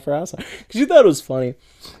 she'd laugh her ass off because she thought it was funny.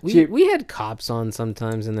 We had Cops on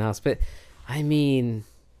sometimes in the house, but I mean,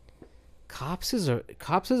 Cops is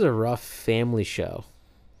a rough family show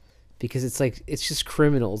because it's just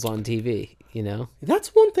criminals on TV, you know? That's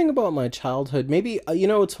one thing about my childhood. Maybe, you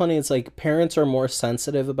know what's funny? It's like parents are more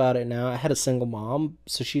sensitive about it now. I had a single mom,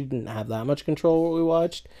 so she didn't have that much control what we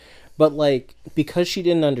watched. But like, because she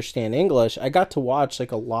didn't understand English, I got to watch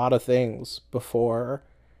like a lot of things before,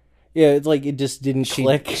 Yeah, it's like it just didn't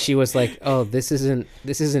click. She was like, "Oh, this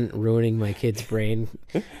isn't ruining my kid's brain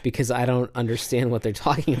because I don't understand what they're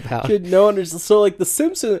talking about." She had no understanding. So like The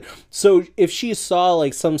Simpsons. So if she saw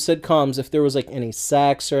like some sitcoms, if there was like any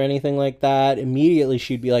sex or anything like that, immediately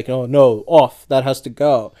she'd be like, "Oh no, off. That has to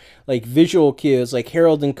go." Like visual cues, like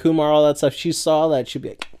Harold and Kumar, all that stuff. She saw that, she'd be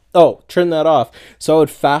like, "Oh, turn that off." So I would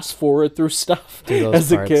fast forward through stuff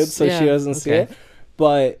as a kid, so she doesn't see it.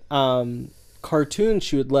 But cartoons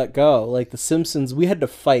she would let go, like The Simpsons. We had to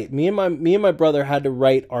fight. Me and my brother had to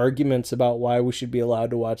write arguments about why we should be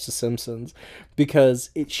allowed to watch The Simpsons,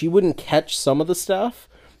 because she wouldn't catch some of the stuff,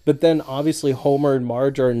 but then obviously Homer and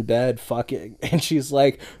Marge are in bed fucking, and she's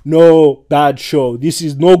like, "No, bad show, this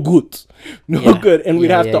is no good, good." And we'd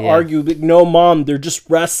have to argue, like, "No, Mom, they're just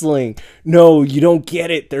wrestling. No, you don't get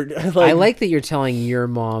it. They're like..." I like that you're telling your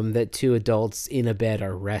mom that two adults in a bed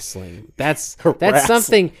are wrestling. That's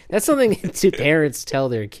something two parents tell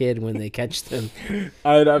their kid when they catch them.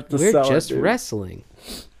 I'd have to We're sell just it, dude. wrestling.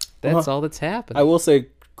 That's all that's happening. I will say,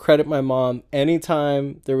 credit my mom.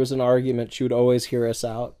 Anytime there was an argument, she would always hear us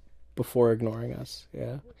out before ignoring us.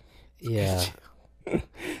 Yeah. Yeah.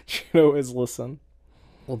 She'd always listen.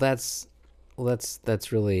 Well, that's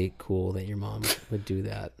really cool that your mom would do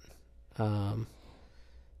that. And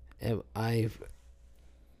I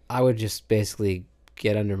would just basically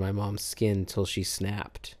get under my mom's skin until she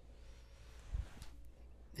snapped.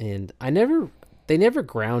 And they never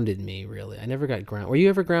grounded me, really. I never got grounded. Were you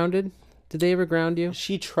ever grounded? Did they ever ground you?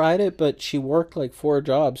 She tried it, but she worked like 4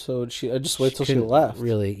 jobs, so I just wait till she left.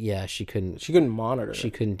 Really, yeah, she couldn't. She couldn't monitor. She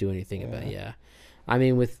couldn't do anything about it. Yeah, I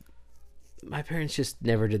mean, with my parents, just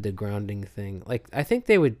never did the grounding thing. Like, I think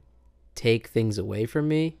they would take things away from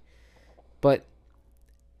me, but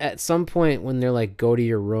at some point when they're like, "Go to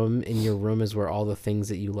your room," and your room is where all the things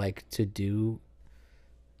that you like to do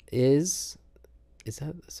is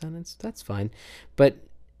that a sentence? That's fine, but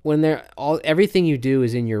when everything you do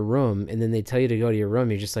is in your room, and then they tell you to go to your room,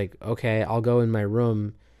 you're just like, "Okay, I'll go in my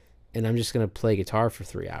room, and I'm just gonna play guitar for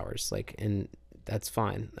 3 hours." Like, and that's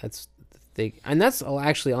fine. And that's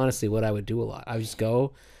actually honestly what I would do a lot. I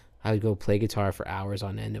would go play guitar for hours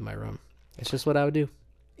on end in my room. It's just what I would do.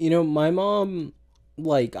 You know, my mom,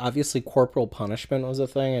 like, obviously corporal punishment was a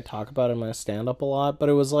thing I talk about in my stand-up a lot, but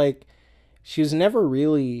it was like, she was never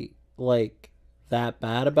really like that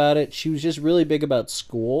bad about it. She was just really big about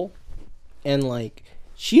school, and like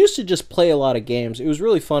she used to just play a lot of games. It was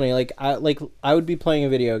really funny. Like I would be playing a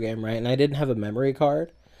video game, right, and I didn't have a memory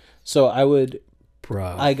card, so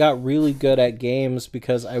I got really good at games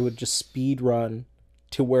because I would just speed run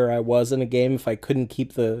to where I was in a game if I couldn't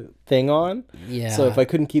keep the thing on. Yeah. So if I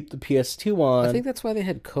couldn't keep the PS2 on, I think that's why they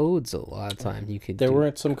had codes a lot of time. There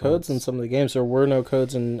weren't some codes in some of the games. There were no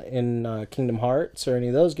codes in Kingdom Hearts or any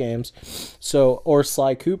of those games. Or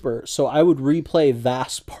Sly Cooper. So I would replay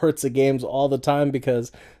vast parts of games all the time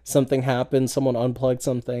because something happened, someone unplugged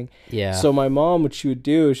something. Yeah. So my mom, what she would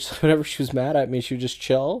do, whenever she was mad at me, she would just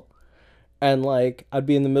chill. And like I'd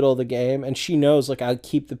be in the middle of the game, and she knows like I'd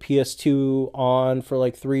keep the PS2 on for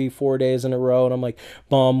like 3-4 days in a row, and I'm like,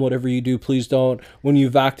 "Mom, whatever you do, please don't. When you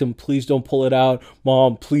vacuum, please don't pull it out.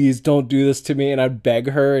 Mom, please don't do this to me." And I'd beg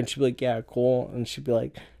her, and she'd be like, "Yeah, cool." And she'd be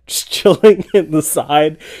like just chilling in the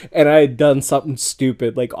side, and I had done something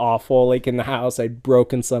stupid, like awful, like in the house, I'd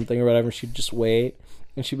broken something or whatever. She'd just wait,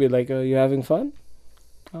 and she'd be like, "Oh, you having fun?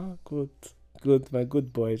 Oh, good, my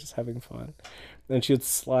good boy, just having fun." And she would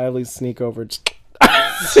slyly sneak over.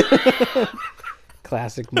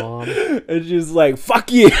 Classic mom. And she was like,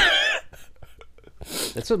 "Fuck you."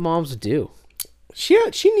 That's what moms would do. She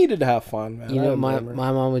needed to have fun, man. You know, my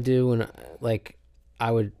mom would do when like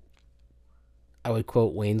I would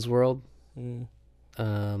quote Wayne's World. And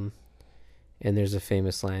there's a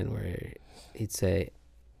famous line where he'd say,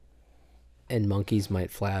 "And monkeys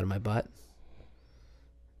might fly out of my butt."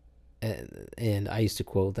 And I used to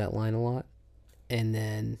quote that line a lot. And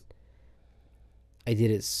then I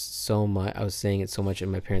did it so much. I was saying it so much,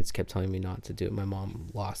 and my parents kept telling me not to do it. My mom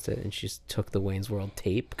lost it, and she just took the Wayne's World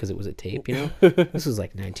tape, because it was a tape, you know? This was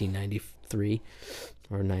like 1993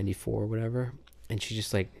 or 94 or whatever. And she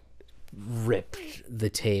just like ripped the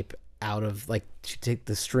tape out of, like, she took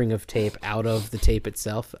the string of tape out of the tape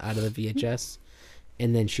itself, out of the VHS,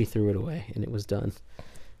 and then she threw it away, and it was done.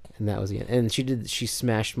 And that was the end. And she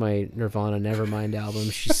smashed my Nirvana Nevermind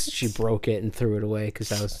album. She broke it and threw it away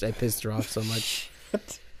because I pissed her off so much.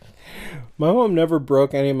 My mom never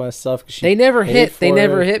broke any of my stuff. They never hit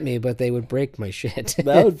me, but they would break my shit.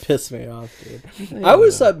 That would piss me off, dude. I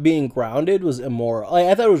always thought being grounded was immoral.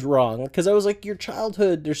 I thought it was wrong because I was like, your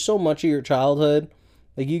childhood, there's so much of your childhood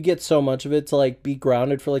Like, you get so much of it to, like, be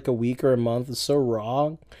grounded for, like, a week or a month is so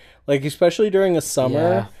wrong. Like, especially during the summer.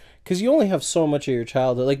 Yeah. Because you only have so much of your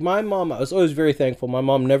childhood. Like, my mom, I was always very thankful. My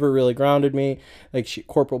mom never really grounded me. Like,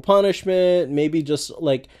 corporal punishment, maybe just,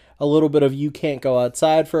 like, a little bit of you can't go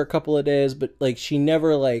outside for a couple of days. But, like, she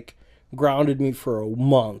never, like, grounded me for a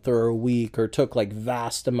month or a week or took, like,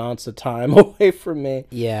 vast amounts of time away from me.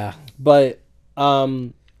 Yeah. But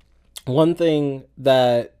one thing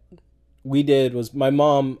that we did was my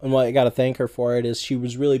mom, and what I got to thank her for it, is she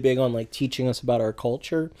was really big on, like, teaching us about our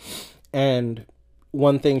culture. And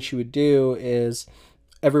one thing she would do is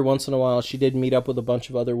every once in a while she did meet up with a bunch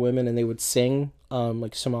of other women, and they would sing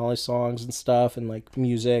like Somali songs and stuff, and like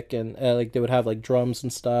music, and like they would have like drums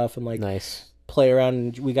and stuff, and like Nice. play around,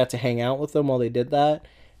 and we got to hang out with them while they did that.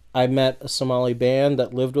 I met a Somali band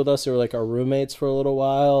that lived with us. They were like our roommates for a little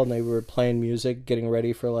while, and they were playing music, getting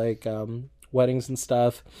ready for like weddings and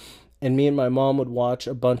stuff. And me and my mom would watch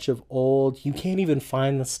a bunch of old. You can't even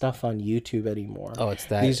find the stuff on YouTube anymore. Oh, it's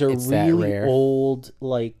that. These are it's that really rare. old,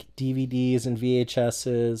 like DVDs and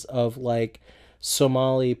VHSs of like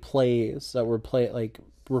Somali plays that were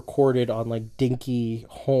recorded on like dinky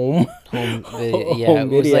home. Yeah,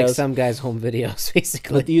 home it was like videos. some guy's home videos,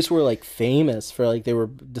 basically. But these were like famous for like they were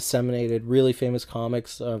disseminated, really famous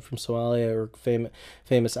comics from Somalia, or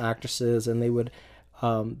famous actresses, and they would.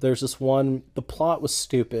 There's this one. The plot was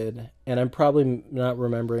stupid, and I'm probably not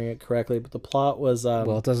remembering it correctly, but the plot was.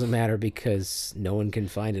 Well, it doesn't matter because no one can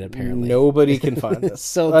find it, apparently. Nobody can find this.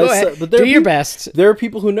 So go ahead. But Do your best. There are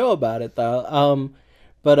people who know about it, though.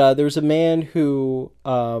 But there was a man who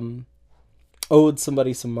owed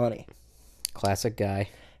somebody some money. Classic guy.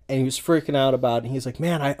 And he was freaking out about it. And he's like,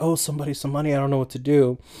 man, I owe somebody some money. I don't know what to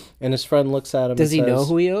do. And his friend looks at him Does and he says, know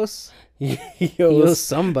who he owes? He He owes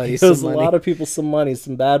somebody He owes some a money. lot of people some money,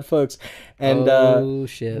 some bad folks. And Oh,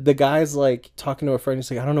 shit. the guy's like talking to a friend.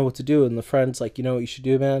 He's like, I don't know what to do. And the friend's like, you know what you should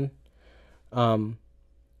do, man?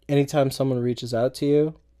 Anytime someone reaches out to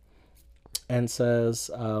you and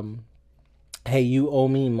says, hey, you owe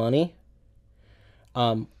me money,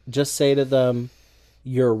 just say to them,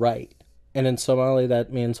 you're right. And in Somali,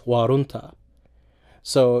 that means warunta.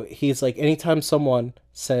 So he's like, anytime someone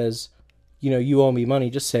says, you know, you owe me money,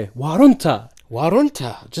 just say warunta.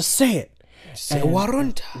 Warunta. Just say it. Say And-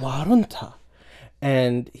 warunta. Warunta.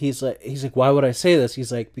 And he's like, why would I say this?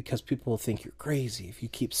 He's like, because people will think you're crazy if you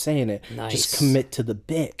keep saying it. Nice. Just commit to the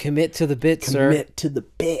bit. Commit to the bit, sir. Commit to the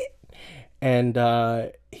bit. And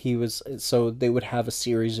so they would have a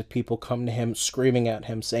series of people come to him screaming at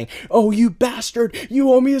him saying, oh, you bastard,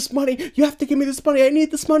 you owe me this money, you have to give me this money, I need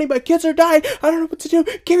this money, my kids are dying, I don't know what to do,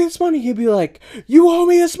 give me this money. He'd be like, you owe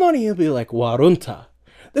me this money. He'll be like, warunta.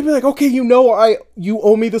 They'd be like, okay, you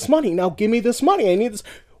owe me this money, now give me this money, I need this.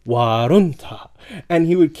 Warunta. And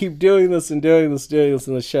he would keep doing this and doing this,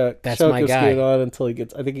 and the show my keeps guy. going on until I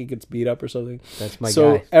think he gets beat up or something. That's my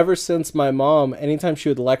So guy. ever since my mom, anytime she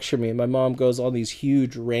would lecture me, my mom goes on these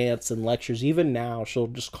huge rants and lectures. Even now, she'll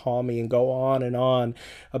just call me and go on and on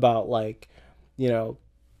about, like, you know,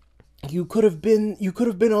 you could have been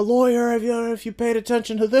a lawyer if you paid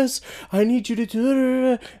attention to this. I need you to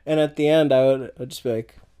do it. And at the end, I'd just be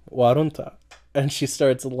like, warunta. And she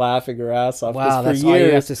starts laughing her ass off. 'cause Wow, for that's years, all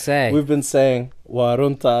you have to say. We've been saying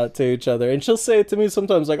warunta to each other. And she'll say it to me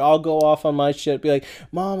sometimes. Like, I'll go off on my shit. Be like,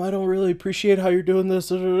 Mom, I don't really appreciate how you're doing this.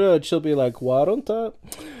 And she'll be like, warunta.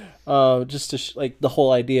 Just to like the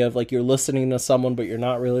whole idea of like you're listening to someone, but you're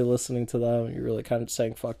not really listening to them. You're really kind of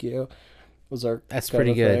saying fuck you. That's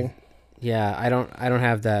pretty good. Yeah, I don't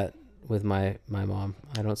have that with my mom.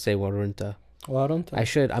 I don't say warunta. Warunta. I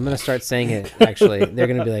should. I'm gonna start saying it. Actually, they're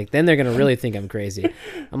gonna be like. Then they're gonna really think I'm crazy.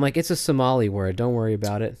 I'm like, it's a Somali word. Don't worry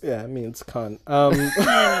about it. Yeah, it means cunt.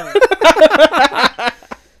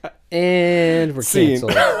 And we're Scene.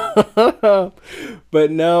 canceled.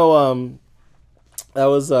 But no, that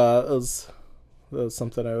was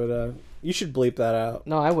something I would. You should bleep that out.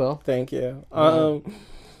 No, I will. Thank you.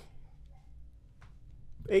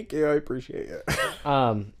 Thank you. I appreciate it.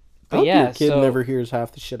 I But hope yeah, your kid so never hears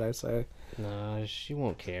half the shit I say. no, she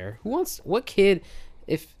won't care. What kid?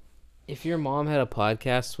 If your mom had a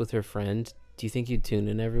podcast with her friend, do you think you'd tune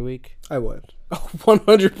in every week? I would.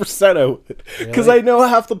 100% I would. Because Really? I know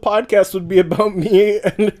half the podcast would be about me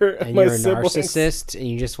and her and And my you're a siblings. narcissist, and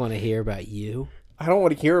you just want to hear about you. I don't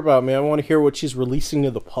want to hear about me. I want to hear what she's releasing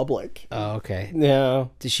to the public. Oh, okay. Yeah.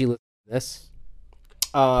 Did she listen to this?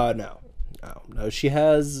 No. She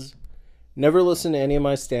has never listened to any of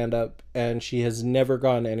my stand-up, and she has never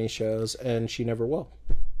gone to any shows, and she never will.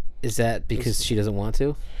 Is that because she doesn't want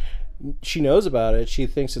to? She knows about it. She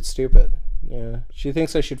thinks it's stupid. Yeah, she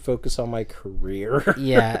thinks I should focus on my career.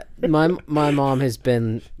 Yeah, my mom has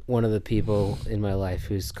been one of the people in my life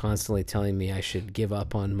who's constantly telling me I should give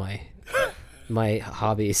up on my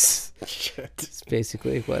hobbies. Shit. It's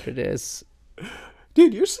basically what it is.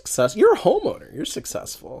 Dude, you're you're a homeowner. You're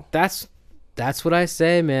successful. That's what I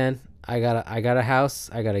say, man. I got a house,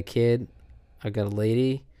 I got a kid, I got a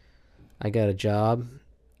lady, I got a job.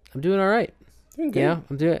 I'm doing all right. Doing good. Yeah,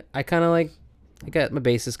 I'm doing. I kind of like. I got my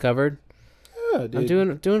bases covered. Yeah, dude.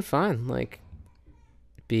 I'm doing fine. Like,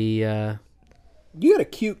 You got a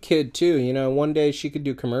cute kid too. You know, one day she could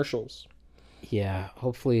do commercials. Yeah,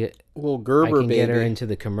 hopefully A little Gerber I can baby. get her into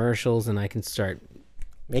the commercials and I can start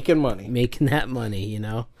making money. making that money, you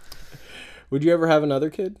know? Would you ever have another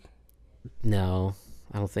kid? No,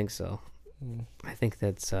 I don't think so. I think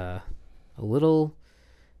that's a little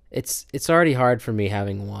it's already hard for me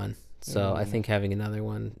having one. So I think having another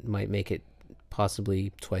one might make it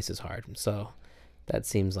possibly twice as hard. So that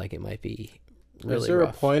seems like it might be really Is there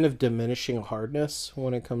rough. a point of diminishing hardness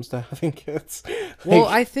when it comes to having kids? Well,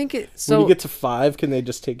 Like, I think it when you so get to 5, can they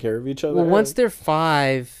just take care of each other? well once they're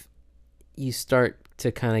 5 you start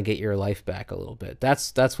to kind of get your life back a little bit.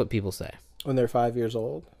 That's what people say. When they're 5 years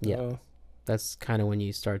old? Yeah. Oh. That's kind of when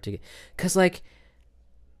you start to get, cuz like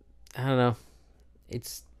I don't know.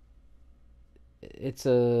 It's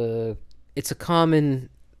a common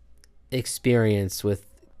experience with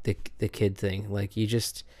the kid thing. Like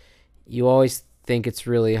you always think it's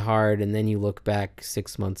really hard and then you look back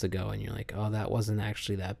 6 months ago and you're like, "Oh, that wasn't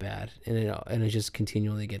actually that bad." And it just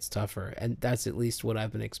continually gets tougher. And that's at least what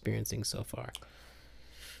I've been experiencing so far.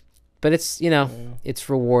 But it's, it's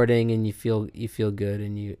rewarding and you feel good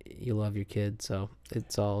and you love your kid, so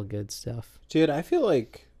it's all good stuff. Dude, I feel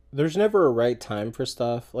like there's never a right time for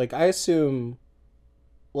stuff. Like, I assume,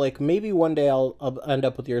 like, maybe one day I'll end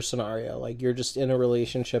up with your scenario. Like, you're just in a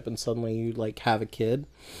relationship and suddenly you, like, have a kid.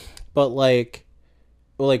 But, like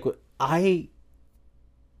I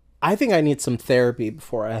think I need some therapy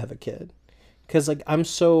before I have a kid. Because, like, I'm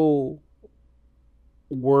so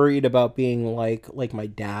worried about being like my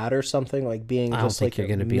dad or something, like being I don't just think like you're a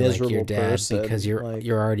going to be like your miserable dad person. because you're Like,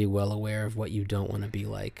 already well aware of what you don't want to be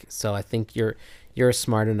like. So I think you're a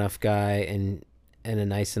smart enough guy and a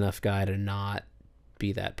nice enough guy to not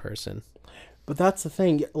be that person. but that's the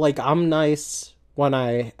thing. Like, I'm nice when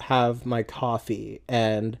I have my coffee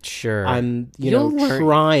and Sure. I'm You'll learn.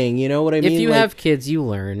 trying. You know what I mean? If you Like, have kids, you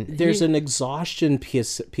learn. there's an exhaustion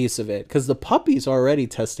piece of it because the puppy's already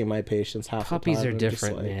testing my patience half Puppies the time. are I'm just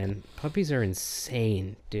different, like, man. Puppies are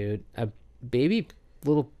insane, dude. A baby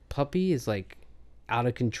little puppy is like out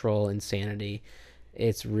of control insanity.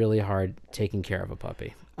 It's really hard taking care of a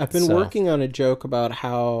puppy. I've been working on a joke about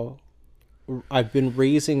how I've been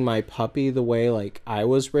raising my puppy the way like I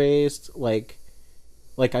was raised, like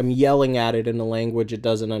I'm yelling at it in a language it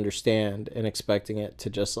doesn't understand and expecting it to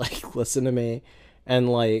just like listen to me. And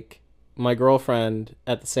like my girlfriend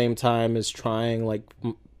at the same time is trying like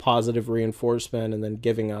positive reinforcement and then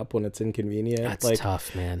giving up when it's inconvenient. That's like,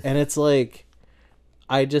 tough, man. And it's like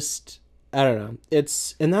I don't know.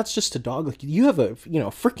 And that's just a dog. Like, you have a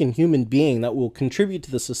freaking human being that will contribute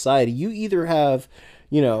to the society. You either have,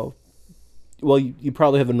 well, you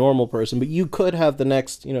probably have a normal person, but you could have the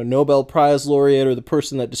next, Nobel Prize laureate or the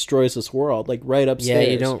person that destroys this world, like right upstairs.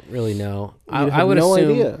 Yeah, you don't really know. I would no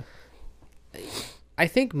assume. idea. I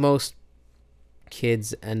think most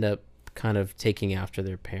kids end up kind of taking after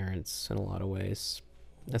their parents in a lot of ways.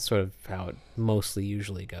 That's sort of how it mostly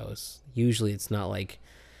usually goes. Usually it's not like,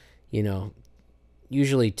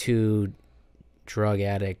 usually 2 drug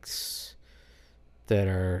addicts that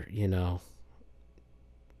are,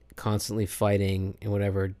 constantly fighting and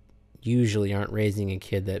whatever usually aren't raising a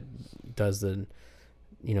kid that does the,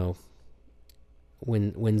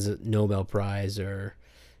 wins a Nobel Prize or,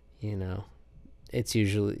 it's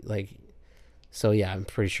usually like, so yeah, I'm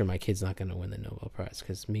pretty sure my kid's not going to win the Nobel Prize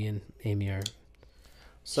because me and Amy are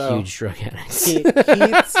huge drug addicts.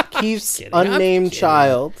 Keith's unnamed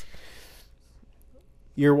child.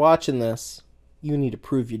 You're watching this. You need to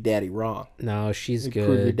prove your daddy wrong. No, she's You prove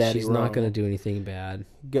your good. daddy She's wrong. not going to do anything bad.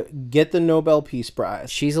 Get the Nobel Peace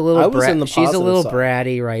Prize. She's a little I was in the she's a positive little side.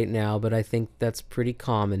 bratty right now, but I think that's pretty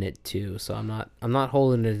common it too. So I'm not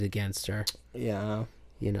holding it against her. Yeah.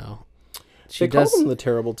 She They call does them the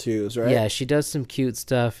terrible twos, right? Yeah, she does some cute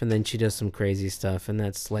stuff and then she does some crazy stuff, and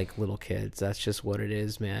that's like little kids. That's just what it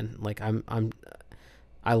is, man. Like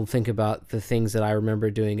I'll think about the things that I remember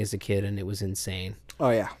doing as a kid and it was insane. Oh,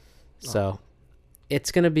 yeah. So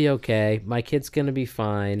it's going to be okay. My kid's going to be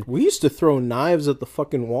fine. We used to throw knives at the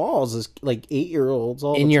fucking walls as like 8-year-olds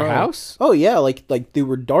all the time. In your house? Oh yeah, like they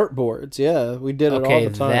were dartboards. Yeah, we did it all Okay,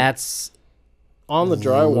 the time. that's on the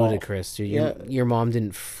drywall. Ludicrous, dude. Yeah. Your mom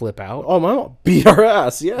didn't flip out? Oh, my mom beat our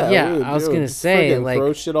ass. Yeah. Yeah, I was going to say, like,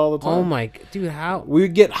 throw shit all the time. Oh my, dude, how? We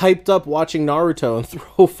would get hyped up watching Naruto and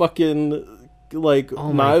throw fucking, like,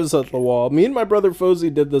 knives at the wall. Me and my brother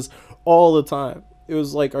Fozy did this all the time. It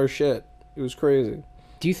was, like, our shit. It was crazy.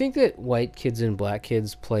 Do you think that white kids and black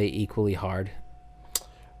kids play equally hard?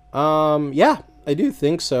 Yeah, I do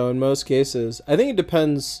think so in most cases. I think it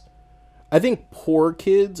depends. I think poor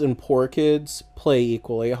kids and poor kids play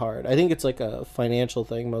equally hard. I think it's like a financial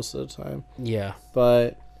thing most of the time. Yeah.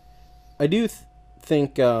 But I do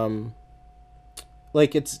think,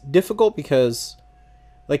 like, it's difficult because,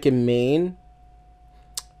 like, in Maine,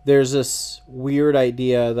 there's this weird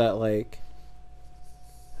idea that, like,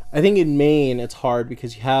 I think in Maine it's hard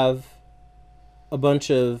because you have a bunch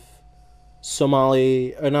of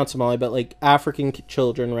not Somali, but, like, African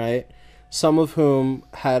children, right? Some of whom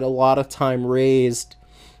had a lot of time raised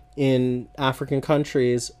in African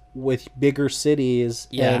countries with bigger cities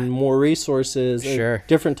and more resources,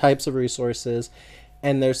 different types of resources.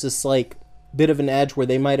 And there's this, like, bit of an edge where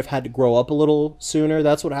they might have had to grow up a little sooner.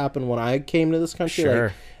 That's what happened when I came to this country.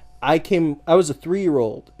 Sure. Like, I was a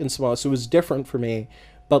 3-year-old in Somalia, so it was different for me.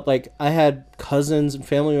 But, like, I had cousins and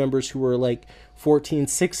family members who were, like, 14,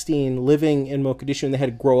 16 living in Mogadishu, and they had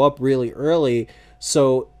to grow up really early.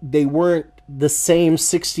 So they weren't the same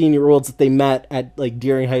 16-year-olds that they met at, like,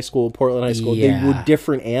 Deering High School, Portland High School. Yeah. They were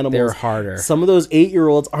different animals. They're harder. Some of those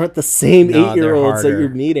 8-year-olds aren't the same 8-year-olds that you're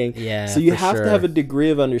meeting. Yeah, so you have to have a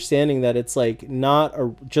degree of understanding that it's, like, not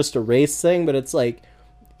just a race thing, but it's, like,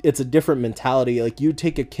 it's a different mentality. Like, you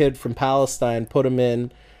take a kid from Palestine, put him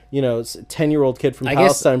in, you know, 10-year-old kid from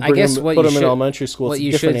Palestine, put him in elementary school. It's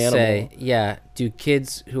a different animal. Do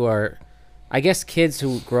kids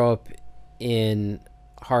who grow up in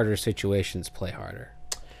harder situations play harder?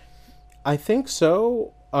 I think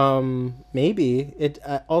so. Maybe it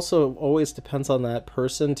also always depends on that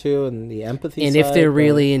person too, and the empathy. And side, if they're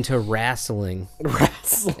really into wrestling,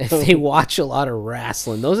 if they watch a lot of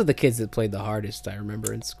wrestling, those are the kids that played the hardest. I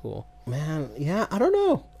remember in school. Man, yeah, I don't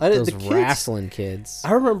know. Those wrestling kids.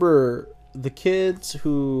 I remember the kids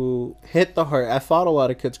who hit the hard. I fought a lot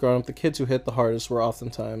of kids growing up. The kids who hit the hardest were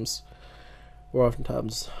oftentimes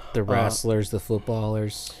the wrestlers, the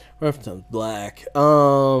footballers. We're oftentimes black.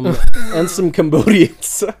 And some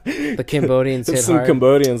Cambodians. The Cambodians hit some hard.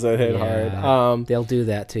 Cambodians that hit hard. They'll do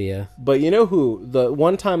that to you. But you know who? The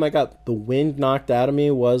one time I got the wind knocked out of me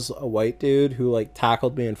was a white dude who, like,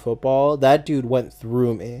 tackled me in football. That dude went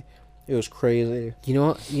through me. It was crazy. You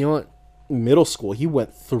know what? Middle school, he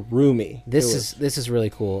went through me. This is really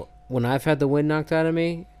cool. When I've had the wind knocked out of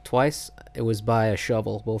me twice, it was by a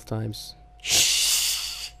shovel both times.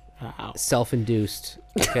 Wow. Self-induced.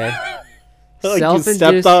 Okay. Like you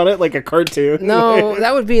stepped on it like a cartoon. No,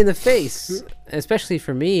 that would be in the face, especially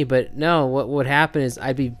for me. But no, what would happen is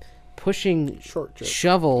I'd be pushing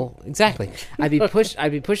shovel. Exactly. I'd be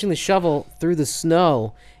pushing the shovel through the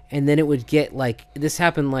snow, and then it would get, like, this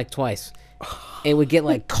happened like twice. It would get,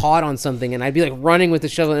 like, caught on something, and I'd be, like, running with the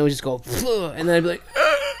shovel, and it would just go, and then I'd be like,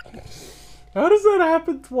 how does that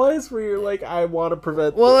happen twice where you're like, I want to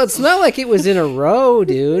prevent well, this? It's not like it was in a row,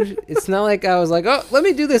 dude. It's not like I was like, oh, let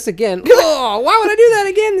me do this again. Oh, why would I do that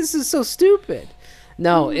again? This is so stupid.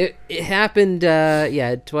 No, it happened,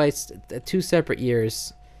 twice, 2 separate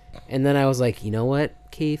years. And then I was like, you know what,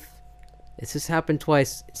 Keith? This has happened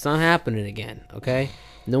twice. It's not happening again, okay?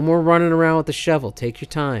 No more running around with the shovel. Take your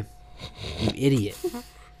time. You idiot.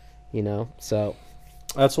 You know, so...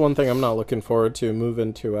 That's one thing I'm not looking forward to.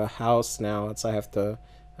 Moving to a house now. I have to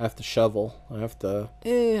shovel. I have to.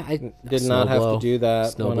 I did not have to do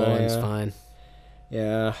that. Snowblowing's fine.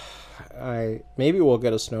 Yeah, maybe we'll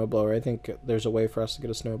get a snowblower. I think there's a way for us to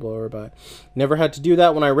get a snowblower, but never had to do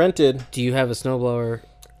that when I rented. Do you have a snowblower?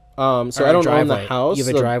 So I don't own the house. You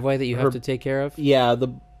have a driveway that you have to take care of. Yeah,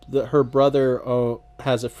 her brother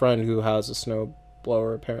has a friend who has a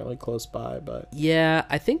snowblower apparently close by, but yeah,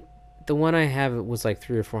 I think. The one I have was like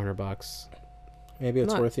 $300 or $400. Maybe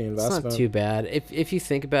it's worth the investment. It's not too bad if you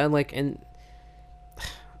think about it. Like, and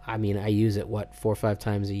I mean, I use it 4 or 5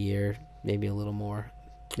 times a year, maybe a little more,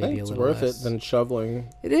 maybe a little worth less. It than shoveling.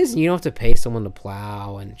 It is. You don't have to pay someone to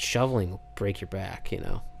plow, and shoveling will break your back. You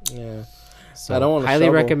know. Yeah. So I don't want to highly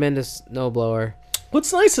recommend a snowblower.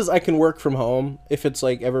 What's nice is I can work from home if it's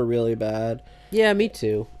like ever really bad. Yeah, me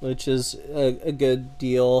too. Which is a good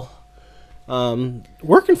deal.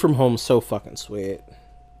 Working from home is so fucking sweet,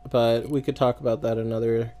 but we could talk about that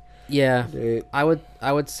another date. I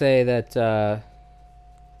would say that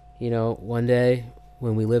one day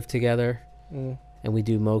when we live together and we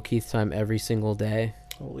do Mo Keith time every single day.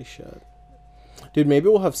 Holy shit. Dude, maybe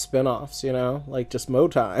we'll have spin-offs, like just Mo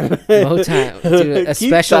Time. Mo time. Dude, a Keith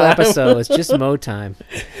special time. episode. It's just Mo time.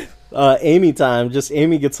 Amy time. Just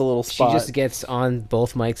Amy gets a little spot. She just gets on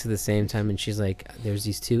both mics at the same time, and she's like, there's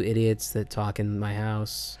these two idiots that talk in my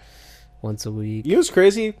house once a week. You know what's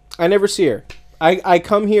crazy? I never see her. I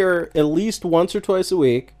come here at least once or twice a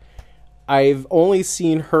week. I've only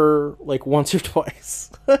seen her like once or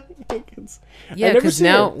twice. Yeah, because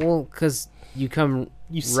now, because you come,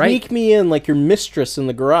 you sneak me in like your mistress in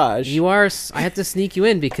the garage. You are. I have to sneak you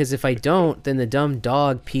in because if I don't, then the dumb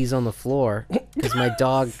dog pees on the floor because my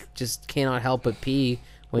dog just cannot help but pee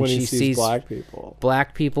when she sees black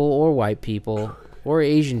people, or white people, or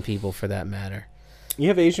Asian people for that matter. You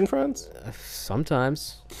have Asian friends?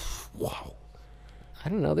 Sometimes. Wow. I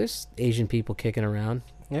don't know. There's Asian people kicking around.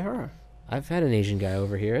 Yeah. I've had an Asian guy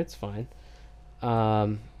over here. It's fine.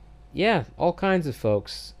 Yeah, all kinds of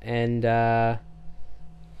folks, and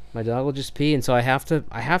my dog will just pee, and so I have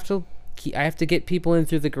to get people in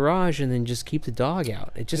through the garage, and then just keep the dog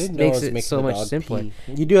out. It just makes it so much simpler. Pee.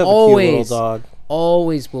 You do have a cute little dog.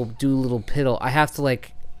 Always will do little piddle. I have to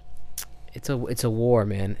like. It's a war,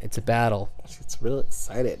 man. It's a battle. It's really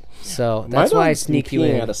excited. So that's why I sneak you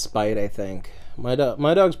in out of spite. I think my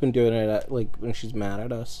dog's been doing it like when she's mad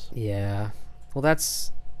at us. Yeah, well,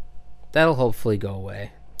 that'll hopefully go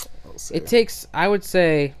away. We'll see. It takes, I would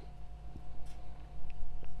say,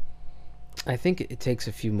 I think it takes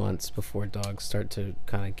a few months before dogs start to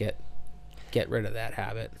kind of get rid of that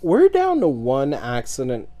habit. We're down to 1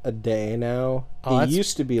 accident a day now. Oh, it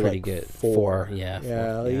used to be pretty like good. 4. Yeah,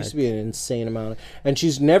 It used to be an insane amount. And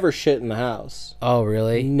she's never shit in the house. Oh,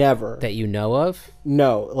 really? Never. That you know of?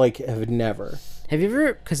 No, like have never. Have you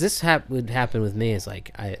ever? Because this would happen with me. Is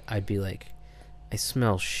like I'd be like, I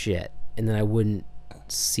smell shit, and then I wouldn't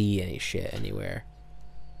see any shit anywhere.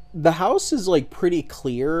 The house is like pretty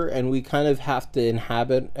clear, and we kind of have to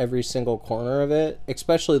inhabit every single corner of it,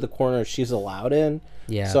 especially the corner she's allowed in.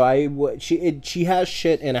 Yeah. So she has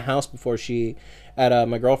shit in a house before at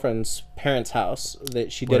my girlfriend's parents' house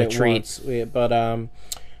that she did it once. But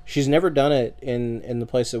she's never done it in the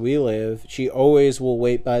place that we live. She always will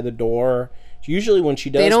wait by the door. Usually when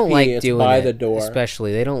she does it's by the door.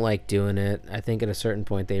 Especially they don't like doing it. I think at a certain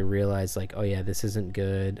point they realize like, oh yeah, this isn't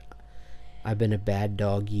good. I've been a bad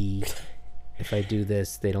doggy. If I do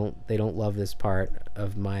this, they don't love this part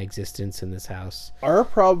of my existence in this house. Our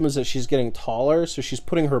problem is that she's getting taller, so she's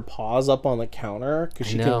putting her paws up on the counter because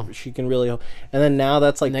she can really. And then now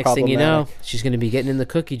that's like next thing you know, she's gonna be getting in the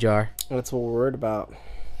cookie jar. That's what we're worried about.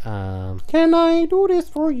 Can I do this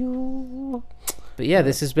for you? But yeah,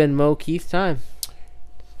 this has been Mo Keith time.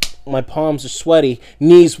 My palms are sweaty,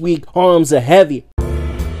 knees weak, arms are heavy.